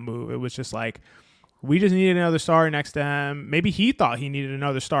make that move. It was just like, we just needed another star next to him. Maybe he thought he needed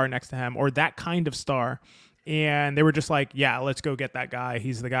another star next to him, or that kind of star. And they were just like, yeah, let's go get that guy.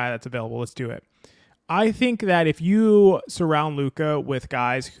 He's the guy that's available. Let's do it. I think that if you surround Luka with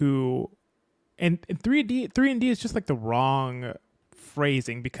guys who, and 3-and-D is just like the wrong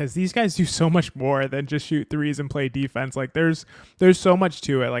phrasing, because these guys do so much more than just shoot threes and play defense. Like there's so much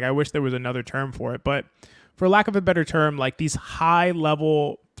to it. Like I wish there was another term for it, but for lack of a better term, like these high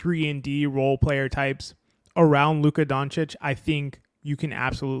level 3-and-D role player types around Luka Doncic, I think you can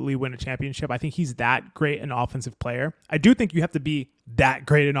absolutely win a championship. I think he's that great an offensive player. I do think you have to be that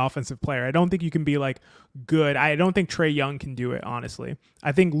great an offensive player. I don't think you can be like good. I don't think Trae Young can do it, honestly.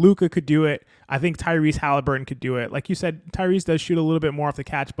 I think Luka could do it. I think Tyrese Halliburton could do it. Like you said, Tyrese does shoot a little bit more off the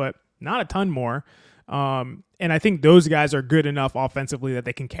catch, but not a ton more. And I think those guys are good enough offensively that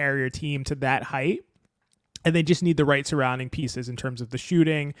they can carry a team to that height. And they just need the right surrounding pieces in terms of the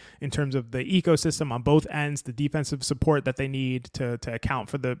shooting, in terms of the ecosystem on both ends, the defensive support that they need to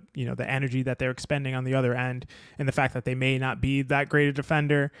account for the energy that they're expending on the other end, and the fact that they may not be that great a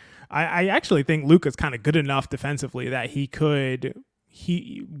defender. I actually think Luka's kind of good enough defensively that he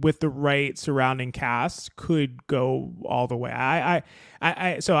with the right surrounding cast could go all the way.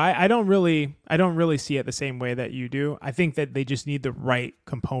 So I don't really see it the same way that you do. I think that they just need the right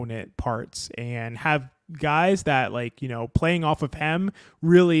component parts and have guys that playing off of him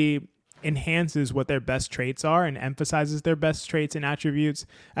really enhances what their best traits are and emphasizes their best traits and attributes,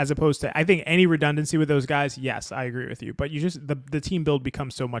 as opposed to, I think, any redundancy with those guys. Yes, I agree with you, but you just the team build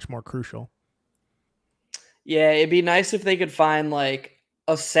becomes so much more crucial. Yeah, it'd be nice if they could find like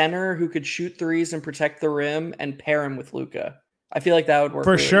a center who could shoot threes and protect the rim and pair him with Luka. I feel like that would work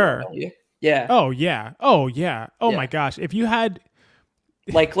for really sure. Well. Yeah. Oh yeah. My gosh, if you had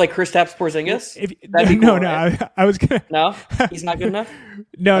like Kristaps Porzingis, that'd be cool, right? I was gonna. No, he's not good enough.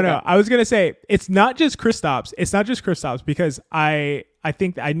 No, I was gonna say it's not just Kristaps. It's not just Kristaps, because I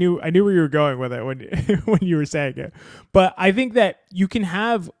think I knew where you were going with it when you were saying it, but I think that you can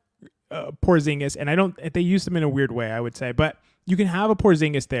have Porzingis, and they use them in a weird way, I would say, but you can have a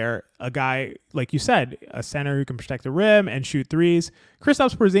Porzingis there, a guy, like you said, a center who can protect the rim and shoot threes.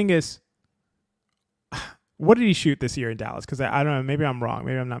 Kristaps Porzingis, what did he shoot this year in Dallas? Because I don't know, maybe I'm wrong.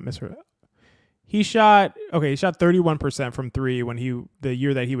 Maybe I'm not misread. He shot 31% from three the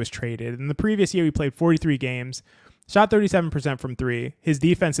year that he was traded. In the previous year, he played 43 games, shot 37% from three. His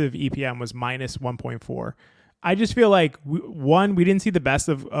defensive EPM was minus 1.4. I just feel like, one, we didn't see the best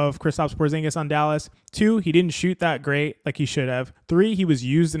of Kristaps Porzingis on Dallas. Two, he didn't shoot that great like he should have. Three, he was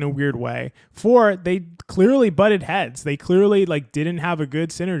used in a weird way. Four, they clearly butted heads. They clearly didn't have a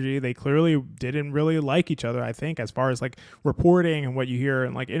good synergy. They clearly didn't really like each other, I think, as far as reporting and what you hear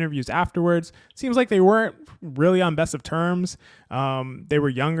in interviews afterwards. Seems like they weren't really on best of terms. They were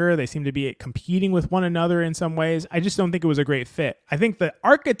younger. They seemed to be competing with one another in some ways. I just don't think it was a great fit. I think the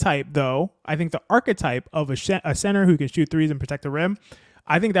archetype of a center who can shoot threes and protect the rim,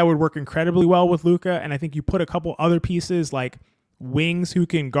 I think that would work incredibly well with Luka. And I think you put a couple other pieces like wings who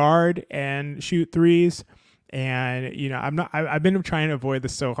can guard and shoot threes. And, you know, I've been trying to avoid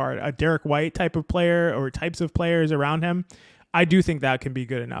this so hard. A Derek White type of player or types of players around him. I do think that can be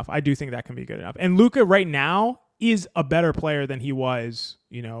good enough. And Luka right now is a better player than he was,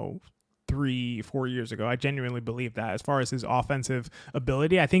 you know, 3-4 years ago. I genuinely believe that as far as his offensive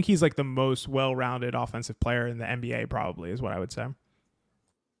ability. I think he's like the most well-rounded offensive player in the NBA probably is what I would say.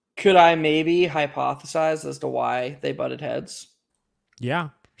 Could I maybe hypothesize as to why they butted heads? Yeah,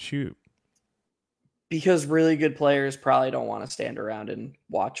 shoot. Because really good players probably don't want to stand around and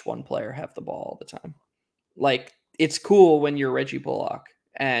watch one player have the ball all the time. Like, it's cool when you're Reggie Bullock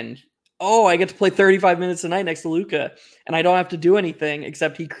and, oh, I get to play 35 minutes a night next to Luka and I don't have to do anything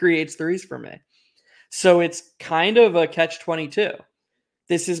except he creates threes for me. So it's kind of a catch-22.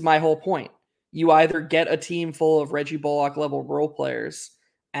 This is my whole point. You either get a team full of Reggie Bullock level role players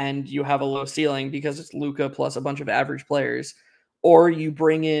and you have a low ceiling because it's Luka plus a bunch of average players, or you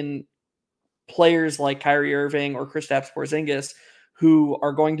bring in players like Kyrie Irving or Kristaps Porzingis who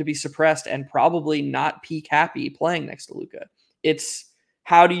are going to be suppressed and probably not peak happy playing next to Luka. It's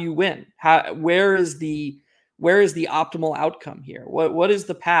how do you win? Where is the optimal outcome here? What is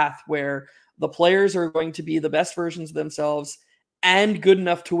the path where the players are going to be the best versions of themselves and good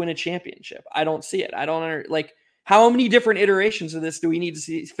enough to win a championship? I don't see it. I don't like how many different iterations of this do we need to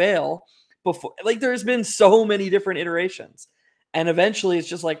see fail before? Like there's been so many different iterations. And eventually it's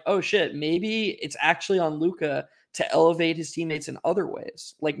just like, oh shit, maybe it's actually on Luka to elevate his teammates in other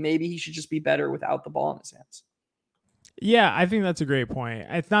ways. Like maybe he should just be better without the ball in his hands. Yeah, I think that's a great point.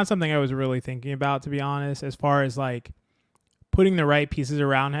 It's not something I was really thinking about, to be honest, as far as like putting the right pieces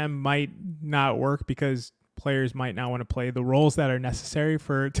around him might not work because players might not want to play the roles that are necessary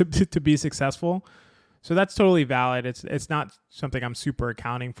to be successful. So that's totally valid. It's not something I'm super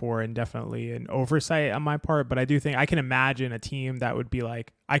accounting for and definitely an oversight on my part. But I do think I can imagine a team that would be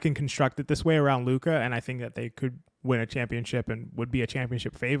like, I can construct it this way around Luka, and I think that they could win a championship and would be a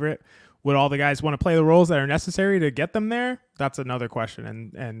championship favorite. Would all the guys want to play the roles that are necessary to get them there? That's another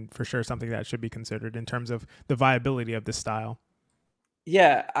question, and for sure something that should be considered in terms of the viability of this style.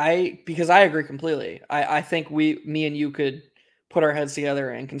 Yeah, because I agree completely. I think me and you could put our heads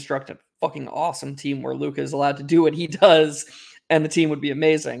together and construct a fucking awesome team where Luka is allowed to do what he does, and the team would be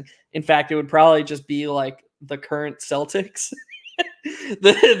amazing. In fact, it would probably just be like the current Celtics,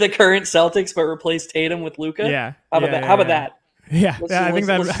 the current Celtics, but replace Tatum with Luka. Yeah, how about that? How about that? Yeah, I think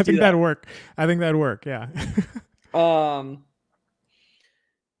that'd work. I think that'd work. Yeah.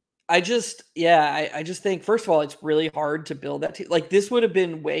 I just think, first of all, it's really hard to build that team. Like this would have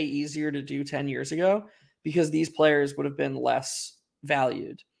been way easier to do 10 years ago because these players would have been less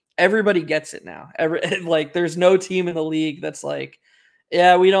valued. Everybody gets it now. Like there's no team in the league that's like,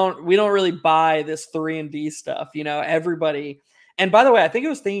 yeah, we don't really buy this 3-and-D stuff. You know, everybody. And by the way, I think it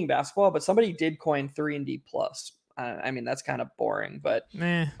was Thinking Basketball, but somebody did coin 3-and-D plus. I mean, that's kind of boring, but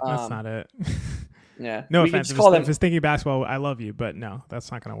that's not it. Yeah. No offense. If it's Thinking Basketball, I love you, but no,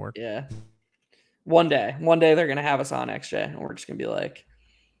 that's not going to work. Yeah. One day they're going to have us on XJ and we're just going to be like,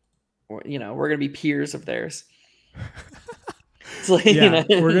 you know, we're going to be peers of theirs. It's like,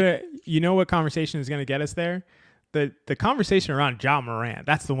 yeah, you know what conversation is going to get us there? The conversation around Ja Morant.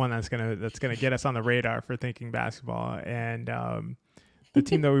 That's the one that's going to get us on the radar for Thinking Basketball. And the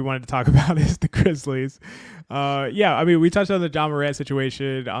team that we wanted to talk about is the Grizzlies. Yeah, I mean, we touched on the Ja Morant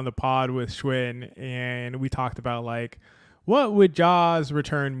situation on the pod with Schwinn, and we talked about like, what would Ja's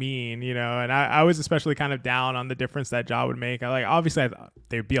return mean, you know? And I was especially kind of down on the difference that Ja would make. Obviously, I thought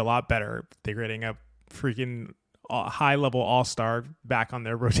they'd be a lot better if they're getting a freaking high-level all-star back on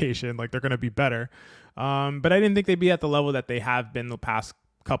their rotation. Like, they're going to be better. But I didn't think they'd be at the level that they have been the past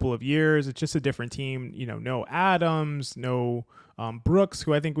couple of years. It's just a different team. You know, no Adams, no Brooks,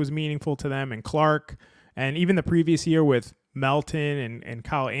 who I think was meaningful to them, and Clark. And even the previous year with Melton and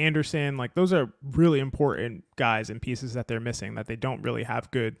Kyle Anderson, like those are really important guys and pieces that they're missing that they don't really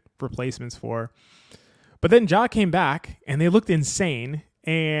have good replacements for. But then Ja came back and they looked insane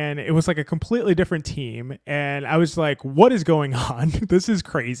and it was like a completely different team. And I was like, what is going on? This is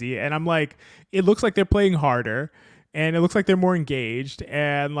crazy. And I'm like, it looks like they're playing harder and it looks like they're more engaged.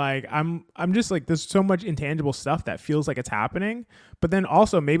 And like, I'm just like, there's so much intangible stuff that feels like it's happening. But then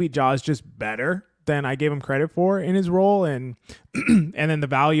also maybe Ja is just better than I gave him credit for in his role. And and then the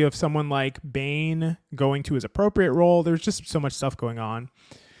value of someone like Bane going to his appropriate role. There's just so much stuff going on.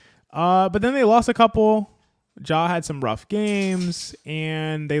 But then they lost a couple. Ja had some rough games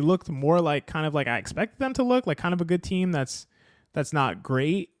and they looked more like kind of like I expected them to look, like kind of a good team that's not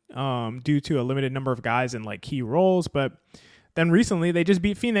great due to a limited number of guys in like key roles. But Then recently they just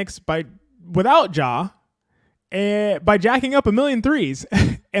beat Phoenix without Ja and by jacking up a million threes.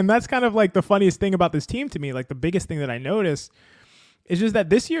 And that's kind of like the funniest thing about this team to me. Like the biggest thing that I noticed is just that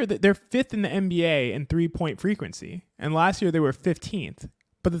this year they're fifth in the NBA in 3-point frequency. And last year they were 15th.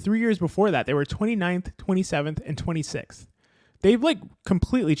 But the 3 years before that, they were 29th, 27th, and 26th. They've like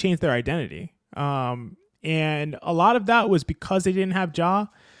completely changed their identity. And a lot of that was because they didn't have Ja.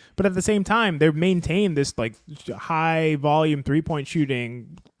 But at the same time, they've maintained this like high volume 3-point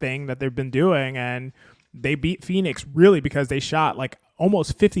shooting thing that they've been doing. And they beat Phoenix really because they shot like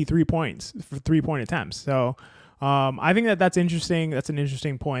almost 53 points for 3-point attempts. So I think that's interesting. That's an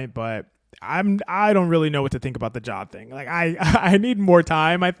interesting point, but I don't really know what to think about the Ja thing. Like I need more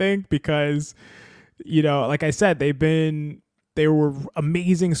time, I think, because, you know, like I said, they were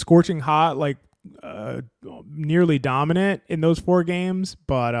amazing, scorching hot, like nearly dominant in those 4 games.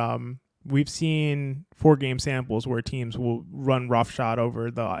 But we've seen 4-game samples where teams will run roughshod over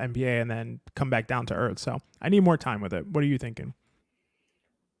the NBA and then come back down to earth. So I need more time with it. What are you thinking?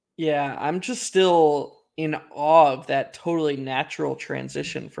 Yeah, I'm just still in awe of that totally natural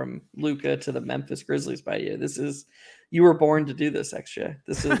transition from Luka to the Memphis Grizzlies by you. You were born to do this, XJ.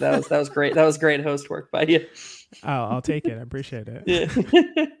 That was great. That was great host work by you. I'll take it. I appreciate it.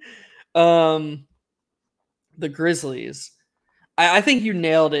 Yeah. The Grizzlies. I think you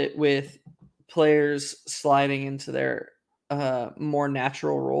nailed it with players sliding into their more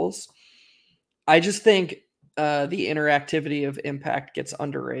natural roles. I just think the interactivity of impact gets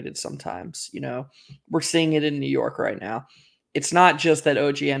underrated sometimes. You know, we're seeing it in New York right now. It's not just that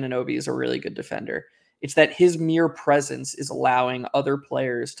OG Anunoby is a really good defender. It's that his mere presence is allowing other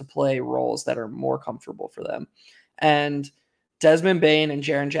players to play roles that are more comfortable for them. And Desmond Bane and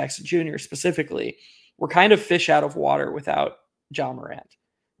Jaren Jackson Jr. specifically were kind of fish out of water without Ja Morant.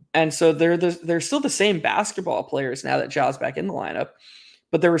 And so they're still the same basketball players now that Ja's back in the lineup,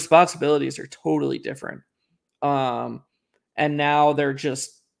 but their responsibilities are totally different. And now they're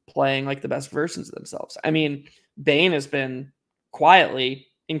just playing like the best versions of themselves. I mean, Bane has been quietly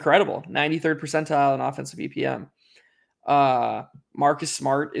incredible, 93rd percentile in offensive EPM. Marcus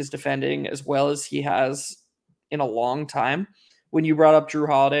Smart is defending as well as he has in a long time. When you brought up Drew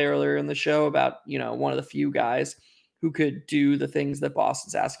Holiday earlier in the show about, you know, one of the few guys who could do the things that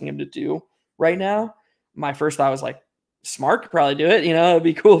Boston's asking him to do right now, my first thought was like, Smart could probably do it. You know, it'd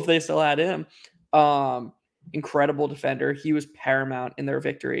be cool if they still had him. Incredible defender. He was paramount in their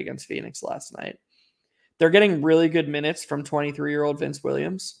victory against Phoenix last night. They're getting really good minutes from 23-year-old Vince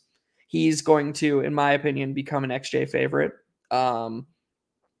Williams. He's going to, in my opinion, become an XJ favorite.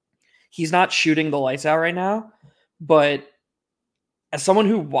 He's not shooting the lights out right now, but as someone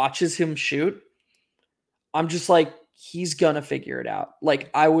who watches him shoot, I'm just like, he's going to figure it out. Like,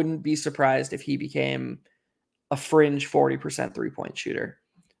 I wouldn't be surprised if he became a fringe 40% 3-point shooter.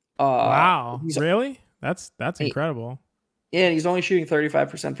 Wow. Really? That's incredible. Yeah, he's only shooting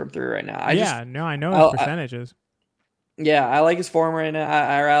 35% from 3 right now. I know his percentages. I like his form right now.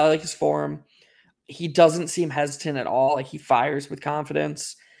 I like his form. He doesn't seem hesitant at all. Like, he fires with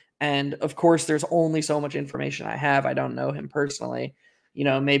confidence. And of course, there's only so much information I have. I don't know him personally. You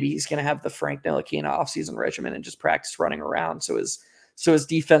know, maybe he's going to have the Frank Ntilikina offseason regimen and just practice running around so his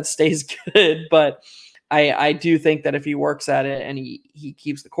defense stays good. But I do think that if he works at it and he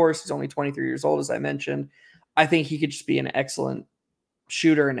keeps the course, he's only 23 years old, as I mentioned, I think he could just be an excellent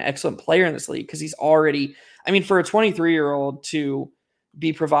shooter and an excellent player in this league because he's already, I mean, for a 23-year-old to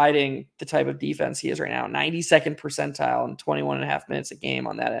be providing the type of defense he is right now, 92nd percentile and 21 and a half minutes a game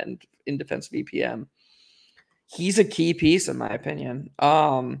on that end in defensive EPM. He's a key piece, in my opinion.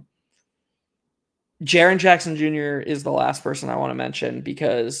 Jaren Jackson Jr. is the last person I want to mention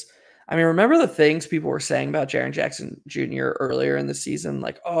because, I mean, remember the things people were saying about Jaren Jackson Jr. earlier in the season?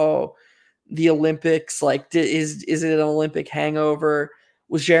 Like, oh, the Olympics, like, is it an Olympic hangover?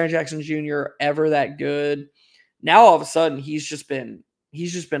 Was Jaren Jackson Jr. ever that good? Now, all of a sudden, he's just been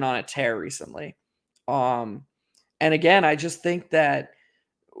on a tear recently. And again, I just think that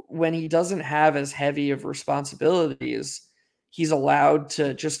when he doesn't have as heavy of responsibilities, he's allowed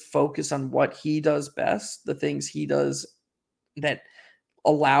to just focus on what he does best, the things he does that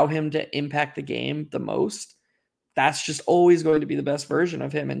allow him to impact the game the most. That's just always going to be the best version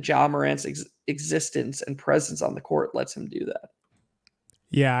of him. And Ja Morant's existence and presence on the court lets him do that.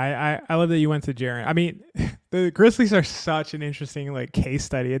 Yeah, I love that you went to Jaren. I mean, the Grizzlies are such an interesting like case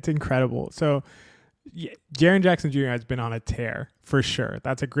study. It's incredible. So yeah, Jaren Jackson Jr. has been on a tear for sure.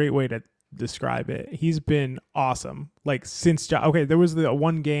 That's a great way to describe it. He's been awesome. Like since okay, there was the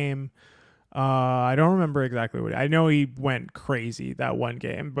one game I don't remember exactly what. I know he went crazy that one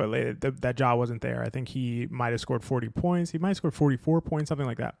game, but that Ja wasn't there. I think he might have scored 40 points. He might have scored 44 points, something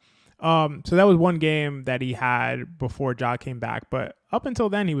like that. So that was one game that he had before Ja came back. But up until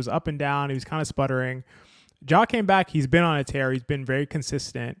then, he was up and down. He was kind of sputtering. Ja came back. He's been on a tear. He's been very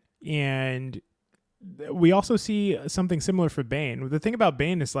consistent. And we also see something similar for Bane. The thing about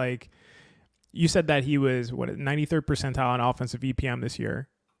Bane is like, you said that he was 93rd percentile on offensive EPM this year.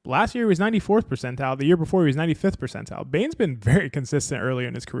 Last year he was 94th percentile. The year before he was 95th percentile. Bane's been very consistent early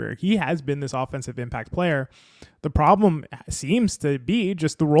in his career. He has been this offensive impact player. The problem seems to be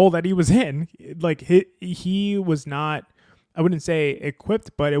just the role that he was in. Like he was not, I wouldn't say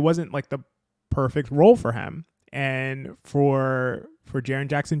equipped, but it wasn't like the perfect role for him and for Jaren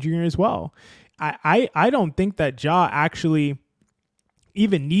Jackson Jr. as well. I don't think that Ja actually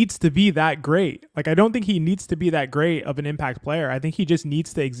even needs to be that great. Like, I don't think he needs to be that great of an impact player. I think he just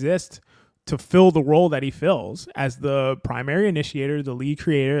needs to exist to fill the role that he fills as the primary initiator, the lead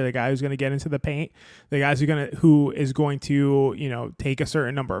creator, the guy who's going to get into the paint, the guys who is going to, take a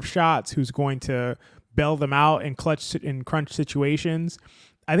certain number of shots, who's going to bail them out in crunch situations.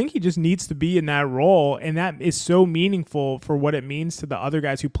 I think he just needs to be in that role, and that is so meaningful for what it means to the other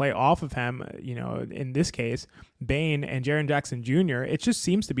guys who play off of him. In this case, Bane and Jaren Jackson Jr. It just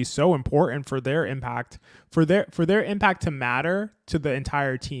seems to be so important for their impact, for their impact to matter to the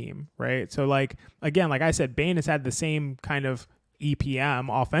entire team, right? So, like I said, Bane has had the same kind of EPM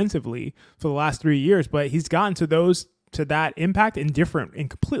offensively for the last 3 years, but he's gotten to that impact in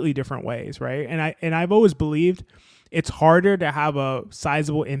completely different ways, right? And I've always believed it's harder to have a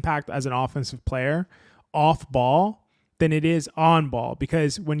sizable impact as an offensive player off ball than it is on ball,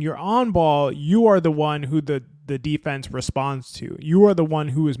 because when you're on ball, you are the one who the defense responds to. You are the one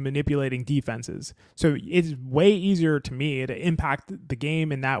who is manipulating defenses. So it's way easier to me to impact the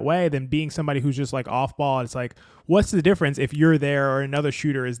game in that way than being somebody who's just like off ball. It's like, what's the difference if you're there or another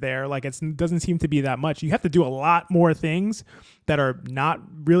shooter is there? Like, it doesn't seem to be that much. You have to do a lot more things that are not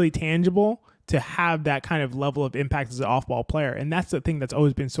really tangible to have that kind of level of impact as an off-ball player. And that's the thing that's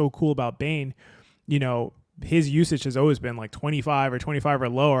always been so cool about Bane. His usage has always been like 25 or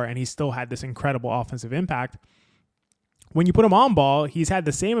lower, and he's still had this incredible offensive impact. When you put him on ball, he's had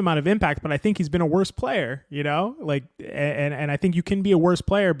the same amount of impact, but I think he's been a worse player, and I think you can be a worse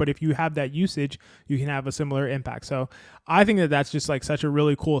player, but if you have that usage, you can have a similar impact. So I think that that's just like such a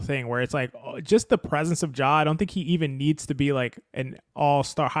really cool thing where it's like just the presence of Ja. I don't think he even needs to be like an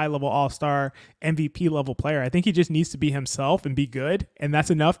all-star, high-level all-star MVP level player. I think he just needs to be himself and be good. And that's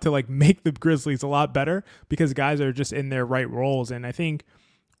enough to like make the Grizzlies a lot better because guys are just in their right roles. And I think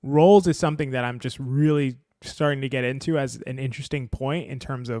roles is something that I'm just really starting to get into as an interesting point in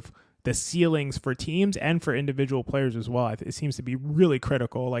terms of the ceilings for teams and for individual players as well. It seems to be really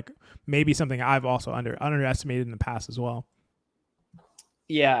critical, like maybe something I've also underestimated in the past as well.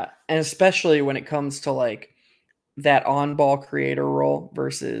 Yeah, and especially when it comes to like that on-ball creator role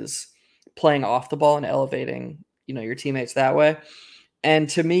versus playing off the ball and elevating, your teammates that way. And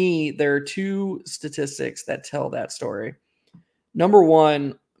to me, there are two statistics that tell that story. Number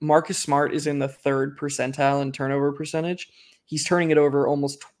one, Marcus Smart is in the 3rd percentile in turnover percentage. He's turning it over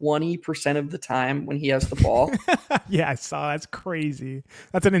almost 20% of the time when he has the ball. Yeah, I saw. That's crazy.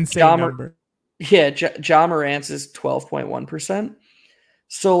 That's an insane number. Yeah, Ja Morant's is 12.1%.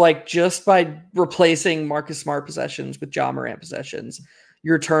 So, like, just by replacing Marcus Smart possessions with Ja Morant possessions,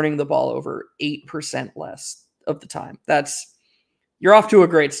 you're turning the ball over 8% less of the time. You're off to a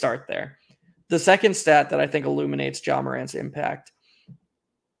great start there. The second stat that I think illuminates Ja Morant's impact,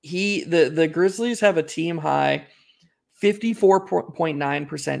 the Grizzlies have a team high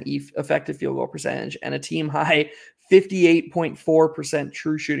 54.9% effective field goal percentage and a team high 58.4%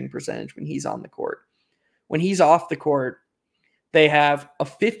 true shooting percentage when he's on the court. When he's off the court, they have a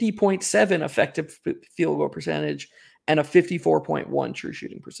 50.7 effective field goal percentage and a 54.1 true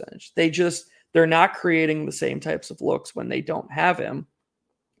shooting percentage. They're not creating the same types of looks when they don't have him.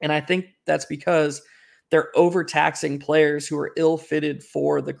 And I think that's because they're overtaxing players who are ill-fitted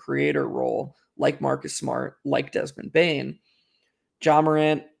for the creator role, like Marcus Smart, like Desmond Bane. Ja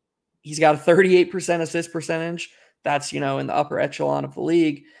Morant, he's got a 38% assist percentage. That's, in the upper echelon of the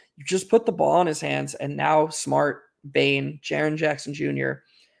league. You just put the ball in his hands, and now Smart, Bane, Jaren Jackson Jr.,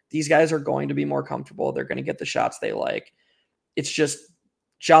 these guys are going to be more comfortable. They're going to get the shots they like. It's just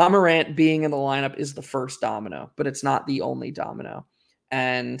Ja Morant being in the lineup is the first domino, but it's not the only domino.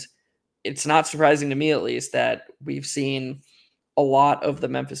 And it's not surprising to me, at least, that we've seen a lot of the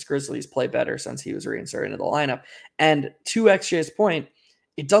Memphis Grizzlies play better since he was reinserted into the lineup. And to XJ's point,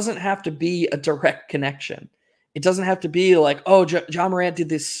 it doesn't have to be a direct connection. It doesn't have to be like, oh, John Morant did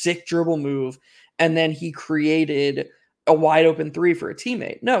this sick dribble move and then he created a wide open three for a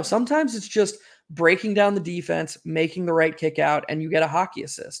teammate. No, sometimes it's just breaking down the defense, making the right kick out, and you get a hockey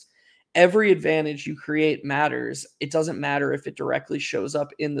assist. Every advantage you create matters. It doesn't matter if it directly shows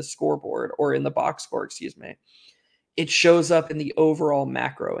up in the scoreboard or in the box score, excuse me. It shows up in the overall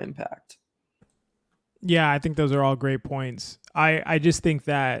macro impact. Yeah, I think those are all great points. I just think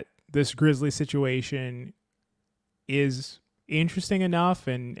that this Grizzly situation is interesting enough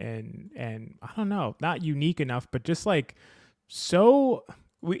and I don't know, not unique enough, but just like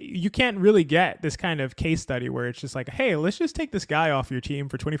you can't really get this kind of case study where it's just like, hey, let's just take this guy off your team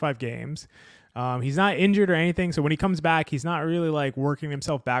for 25 games. He's not injured or anything. So when he comes back, he's not really like working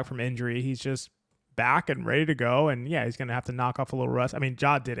himself back from injury. He's just back and ready to go. And yeah, he's going to have to knock off a little rust. I mean,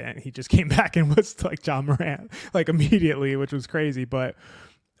 Ja didn't. He just came back and was like John Morant, like immediately, which was crazy. But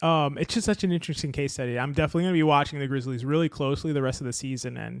it's just such an interesting case study. I'm definitely going to be watching the Grizzlies really closely the rest of the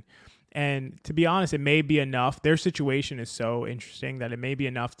season. And to be honest, it may be enough. Their situation is so interesting that it may be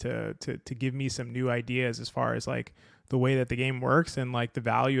enough to give me some new ideas as far as like the way that the game works and like the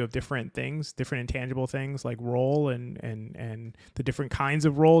value of different things, different intangible things like role and the different kinds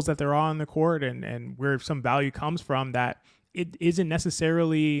of roles that they're on the court and where some value comes from, that it isn't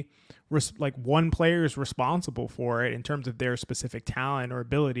necessarily like one player is responsible for it in terms of their specific talent or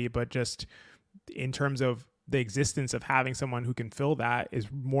ability, but just in terms of the existence of having someone who can fill that is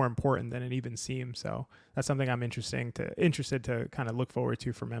more important than it even seems. So that's something I'm interested to kind of look forward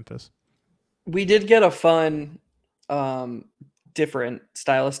to for Memphis. We did get a fun, different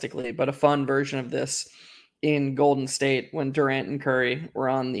stylistically, but a fun version of this in Golden State when Durant and Curry were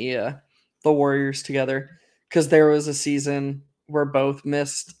on the Warriors together, because there was a season where both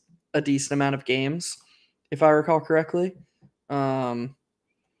missed a decent amount of games, if I recall correctly.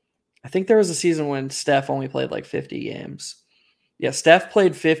 I think there was a season when Steph only played like 50 games. Yeah, Steph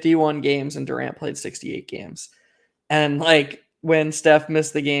played 51 games and Durant played 68 games. And like when Steph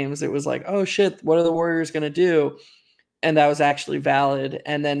missed the games, it was like, oh shit, what are the Warriors going to do? And that was actually valid.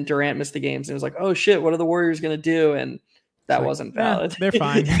 And then Durant missed the games and it was like, oh shit, what are the Warriors going to do? And that like, wasn't valid. They're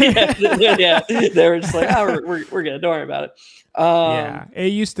fine. yeah, they were just like, oh, we're good. Don't worry about it. Yeah,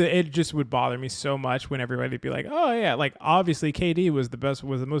 it just would bother me so much when everybody would be like, oh yeah, like obviously KD was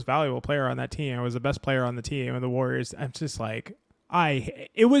the most valuable player on that team. I was the best player on the team and the Warriors. I'm just like,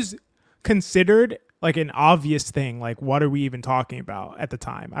 it was considered like an obvious thing. Like, what are we even talking about at the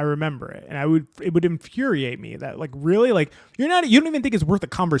time? I remember it. And it would infuriate me that like, really, like you don't even think it's worth a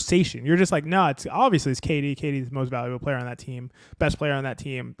conversation. You're just like, no, it's KD. KD's the most valuable player on that team, best player on that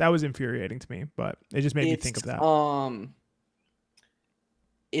team. That was infuriating to me, but it just made me think of that.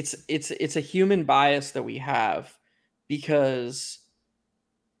 It's a human bias that we have because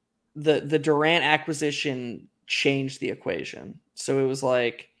the Durant acquisition changed the equation. So it was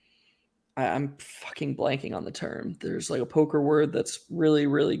like, I'm fucking blanking on the term. There's like a poker word that's really,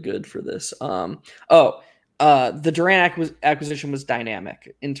 really good for this. The Durant acquisition was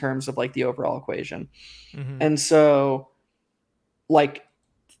dynamic in terms of like the overall equation. Mm-hmm. And so like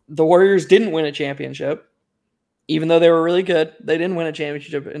the Warriors didn't win a championship, even though they were really good. They didn't win a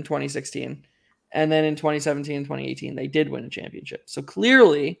championship in 2016. And then in 2017 and 2018, they did win a championship. So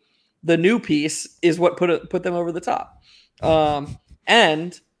clearly the new piece is what put them over the top.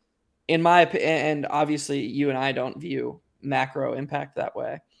 And in my opinion, and obviously you and I don't view macro impact that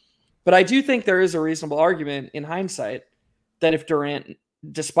way, but I do think there is a reasonable argument in hindsight that if Durant,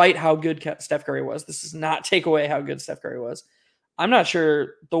 despite how good Steph Curry was, this does not take away how good Steph Curry was. I'm not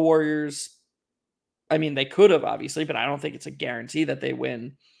sure the Warriors, I mean, they could have obviously, but I don't think it's a guarantee that they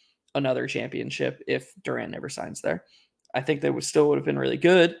win another championship if Durant never signs there. I think they still would have been really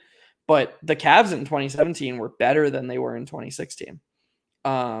good, but the Cavs in 2017 were better than they were in 2016.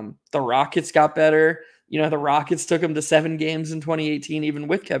 The Rockets got better. You know, the Rockets took them to 7 games in 2018, even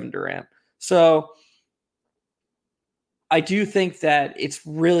with Kevin Durant. So I do think that it's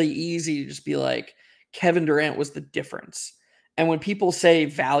really easy to just be like, Kevin Durant was the difference. And when people say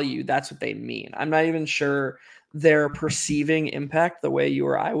value, that's what they mean. I'm not even sure they're perceiving impact the way you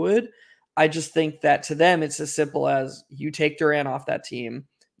or I would. I just think that to them, it's as simple as you take Durant off that team,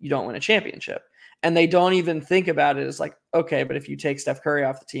 you don't win a championship. And they don't even think about it as like, okay, but if you take Steph Curry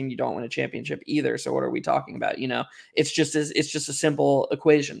off the team, you don't win a championship either. So what are we talking about? You know, it's just a simple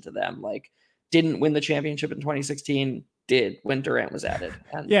equation to them. Like, didn't win the championship in 2016, did when Durant was added.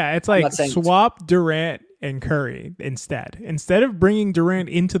 And yeah, it's like swap Durant and Curry instead of bringing Durant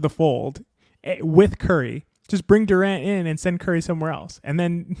into the fold with Curry. Just bring Durant in and send Curry somewhere else and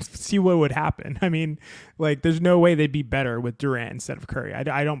then see what would happen. I mean, like, there's no way they'd be better with Durant instead of Curry.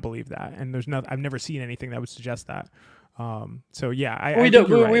 I don't believe that. And I've never seen anything that would suggest that. So yeah, I think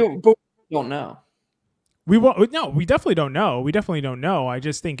you're right. We don't know. We definitely don't know. We definitely don't know. I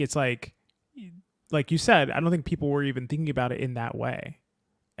just think it's like you said, I don't think people were even thinking about it in that way.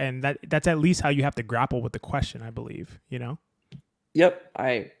 And that's at least how you have to grapple with the question, I believe, you know? Yep.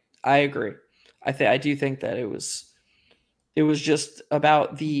 I agree. I do think that it was just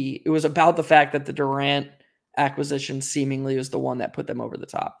about the fact that the Durant acquisition seemingly was the one that put them over the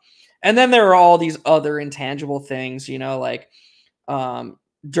top. And then there are all these other intangible things, like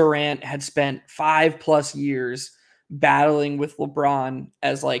Durant had spent 5+ years battling with LeBron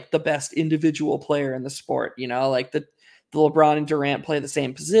as like the best individual player in the sport, like the LeBron and Durant play the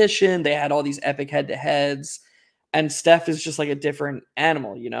same position. They had all these epic head-to-heads. And Steph is just like a different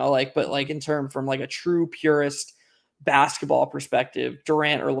animal, but like in term from like a true purist basketball perspective,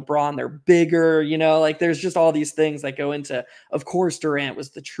 Durant or LeBron, they're bigger, like there's just all these things that go into, of course, Durant was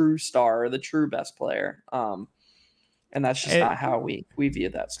the true star or the true best player. And that's just not how we view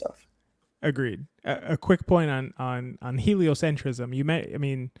that stuff. Agreed. A quick point on heliocentrism.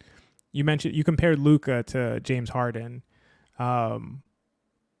 You compared Luka to James Harden.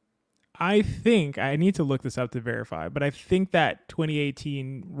 I think I need to look this up to verify, but I think that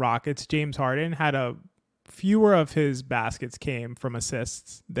 2018 Rockets James Harden had fewer of his baskets came from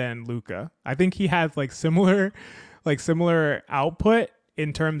assists than Luka. I think he had similar output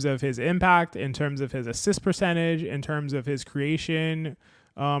in terms of his impact, in terms of his assist percentage, in terms of his creation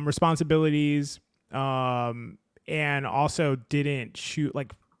responsibilities, and also didn't shoot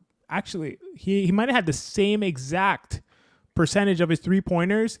actually he might have had the same exact percentage of his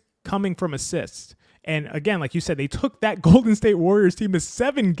 3-pointers coming from assists. And again, like you said, they took that Golden State Warriors team to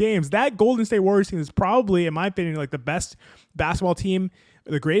 7 games. That Golden State Warriors team is probably, in my opinion, like the best basketball team,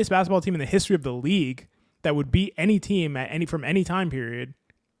 the greatest basketball team in the history of the league that would beat any team from any time period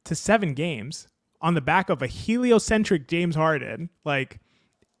to 7 games on the back of a heliocentric James Harden.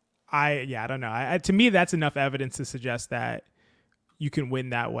 I don't know. To me, that's enough evidence to suggest that you can win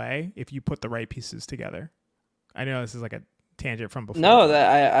that way if you put the right pieces together. I know this is like a tangent from before. No,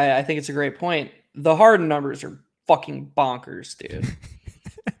 that I think it's a great point. The Harden numbers are fucking bonkers, dude.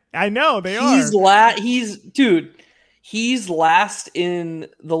 I know they are. He's last in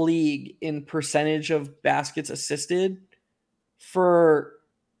the league in percentage of baskets assisted for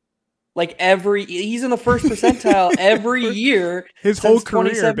he's in the first percentile every year his whole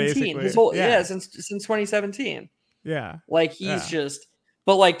career basically. Since 2017. Yeah. He's just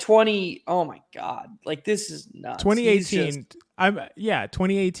but 20, oh my God. This is nuts. 2018,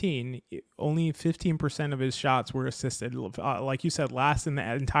 2018, only 15% of his shots were assisted. Like you said, last in the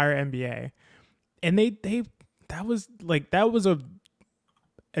entire NBA. And that was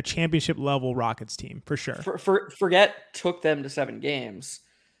a championship level Rockets team for sure. Forget took them to 7 games.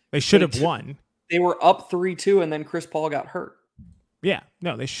 They should have won. They were up 3-2 and then Chris Paul got hurt. Yeah,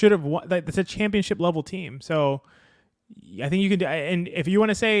 no, they should have won. That's a championship level team. So I think you can do, and if you want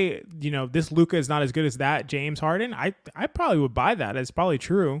to say, this Luka is not as good as that James Harden, I probably would buy that. It's probably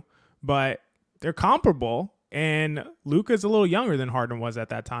true, but they're comparable, and Luka is a little younger than Harden was at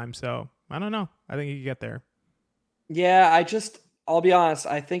that time. So I don't know. I think you can get there. Yeah, I'll be honest.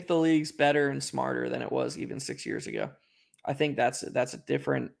 I think the league's better and smarter than it was even 6 years ago. I think that's a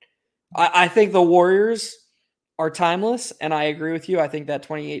different. I think the Warriors are timeless, and I agree with you. I think that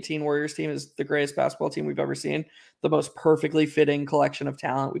 2018 Warriors team is the greatest basketball team we've ever seen, the most perfectly fitting collection of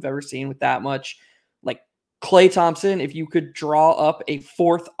talent we've ever seen with that much. Klay Thompson, if you could draw up a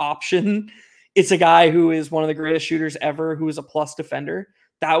 4th option, it's a guy who is one of the greatest shooters ever, who is a plus defender.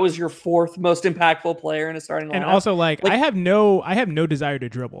 That was your 4th most impactful player in a starting lineup. And also, I have no desire to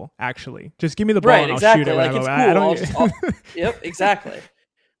dribble. Actually, just give me the ball and I'll shoot it. It's cool. Yep, exactly.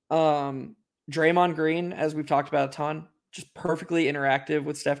 Draymond Green, as we've talked about a ton, just perfectly interactive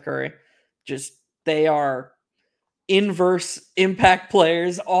with Steph Curry. They are inverse impact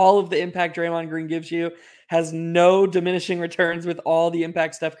players. All of the impact Draymond Green gives you has no diminishing returns with all the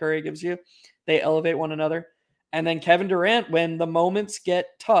impact Steph Curry gives you. They elevate one another. And then Kevin Durant, when the moments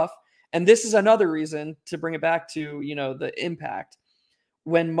get tough, and this is another reason to bring it back to, the impact.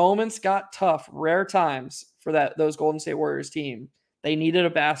 When moments got tough, rare times for those Golden State Warriors team, they needed a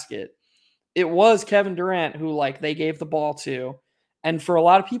basket. It was Kevin Durant who they gave the ball to. And for a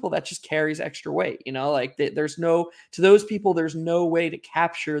lot of people, that just carries extra weight. To those people, there's no way to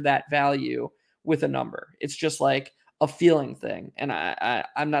capture that value with a number. It's just a feeling thing. And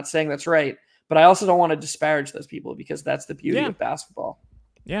I'm not saying that's right, but I also don't want to disparage those people because that's the beauty of basketball.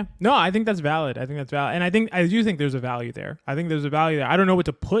 Yeah. No, I think that's valid. And I do think there's a value there. I think there's a value there. I don't know what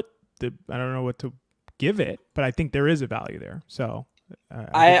to I don't know what to give it, but I think there is a value there. So I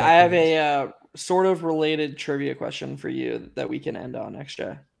think that have goes. a sort of related trivia question for you that we can end on,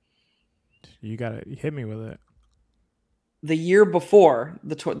 XJ. You gotta hit me with it. The year before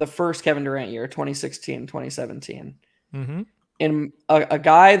the first Kevin Durant year, 2016, 2017, Mm-hmm. in a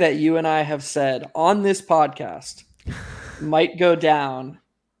guy that you and I have said on this podcast might go down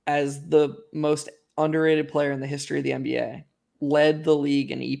as the most underrated player in the history of the NBA, led the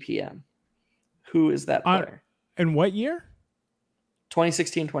league in EPM. Who is that player? In what year?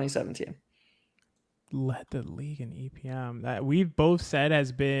 2016, 2017. Led the league in EPM. That we've both said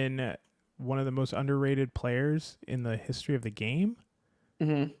has been one of the most underrated players in the history of the game.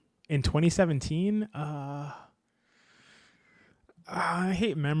 Mm-hmm. In 2017, I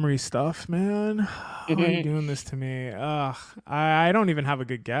hate memory stuff, man. Why are you doing this to me? I don't even have a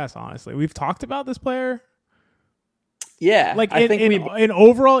good guess, honestly. We've talked about this player. Yeah, Like I think in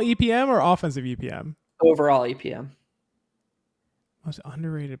overall EPM or offensive EPM? Overall EPM. Most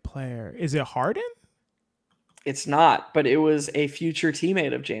underrated player. Is it Harden? It's not, but it was a future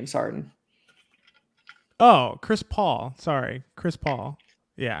teammate of James Harden. Oh, Chris Paul. Sorry, Chris Paul.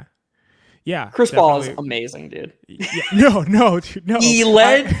 Yeah. Yeah. Chris Paul is amazing, dude. Yeah. No, dude, no. He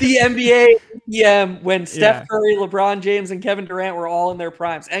led the NBA EPM when Steph Curry, LeBron James, and Kevin Durant were all in their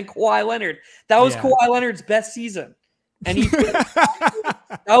primes. And Kawhi Leonard. That was Kawhi Leonard's best season. And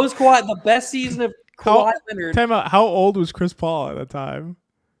that was the best season of Kawhi Leonard. Time out. How old was Chris Paul at the time?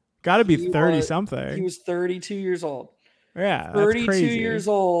 Got to be 30 something. He was 32 years old. Yeah, 32 years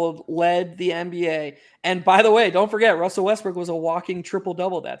old, led the NBA. And by the way, don't forget, Russell Westbrook was a walking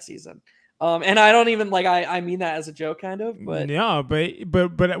triple-double that season. And I don't even I mean that as a joke, kind of. But no,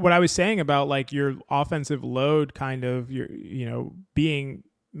 but what I was saying about like your offensive load, kind of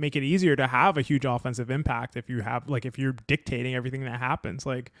make it easier to have a huge offensive impact if you're dictating everything that happens.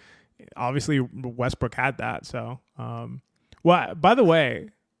 Like obviously Westbrook had that. So, by the way.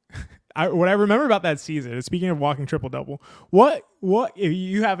 What I remember about that season is, speaking of walking triple double, what if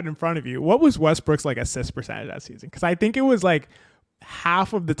you have it in front of you, what was Westbrook's like assist percentage that season? Because I think it was like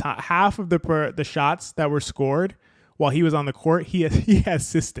half of the shots that were scored while he was on the court, he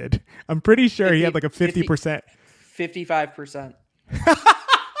assisted. I'm pretty sure he had like a 50%, 55%.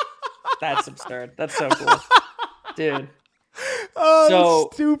 That's absurd. That's so cool, dude. Oh, so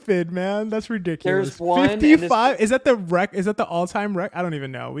stupid, man. That's ridiculous. There's one 55. Is that the all-time record? I don't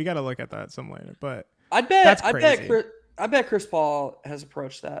even know. We got to look at that some later. But I bet Chris Paul has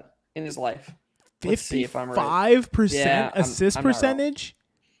approached that in his life. 55% assist percentage.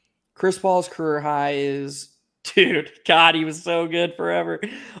 Chris Paul's career high is, dude. God, he was so good forever.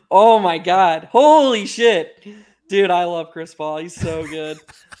 Oh my God, holy shit, dude. I love Chris Paul. He's so good.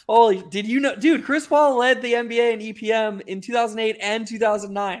 Holy, did you know, dude? Chris Paul led the NBA in EPM in 2008 and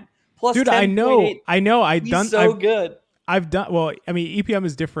 2009. Plus, dude, 10. I know. Good. I've done well. I mean, EPM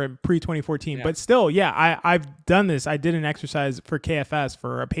is different pre 2014, but still, yeah. I've done this. I did an exercise for KFS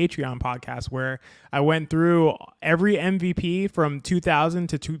for a Patreon podcast where I went through every MVP from 2000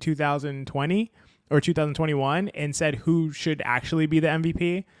 to 2020 or 2021 and said who should actually be the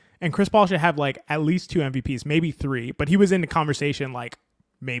MVP. And Chris Paul should have like at least 2 MVPs, maybe 3, but he was in the conversation like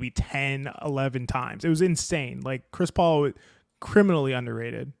maybe 10, 11 times. It was insane. Like Chris Paul, criminally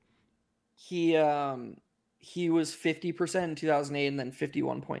underrated. He was 50% in 2008 and then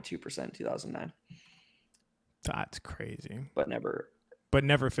 51.2% in 2009. That's crazy. But never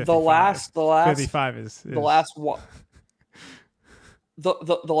 55. The last 55 is the last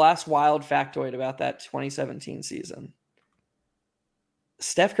the last wild factoid about that 2017 season.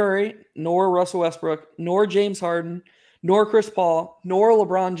 Steph Curry, nor Russell Westbrook, nor James Harden, nor Chris Paul, nor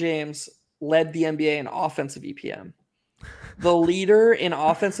LeBron James led the NBA in offensive EPM. The leader in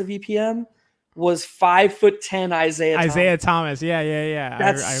offensive EPM was 5'10" Isaiah Thomas. Yeah.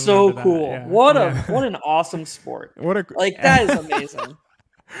 That's I so cool. Yeah. What an awesome sport. That is amazing.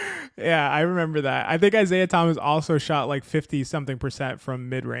 Yeah, I remember that. I think Isaiah Thomas also shot like 50 something percent from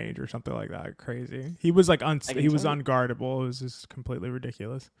mid range or something like that. Crazy. He was like he was unguardable. It was just completely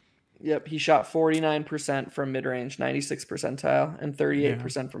ridiculous. Yep, he shot 49% from mid range, 96th percentile, and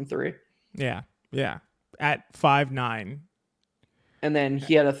 38% from 3. Yeah. At 5'9". And then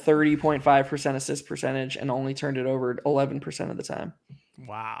he had a 30.5% assist percentage and only turned it over 11% of the time.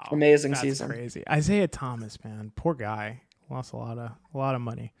 Wow. Amazing season. That's crazy. Isaiah Thomas, man. Poor guy. Lost a lot of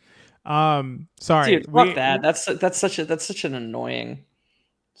money. Sorry. Dude, fuck that. That's such an annoying,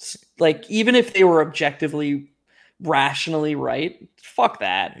 like, even if they were objectively rationally right, fuck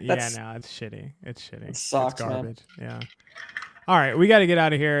that. It's shitty. It sucks, it's garbage, man. Yeah. All right, we got to get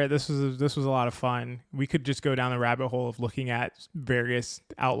out of here. This was a lot of fun. We could just go down the rabbit hole of looking at various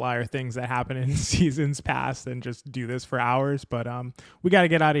outlier things that happen in seasons past and just do this for hours. But we got to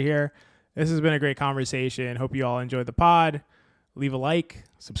get out of here. This has been a great conversation. Hope you all enjoyed the pod. Leave a like,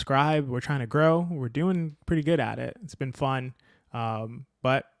 subscribe. We're trying to grow. We're doing pretty good at it. It's been fun.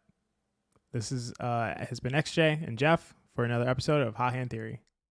 But this has been XJ and Geoff for another episode of Hot Hand Theory.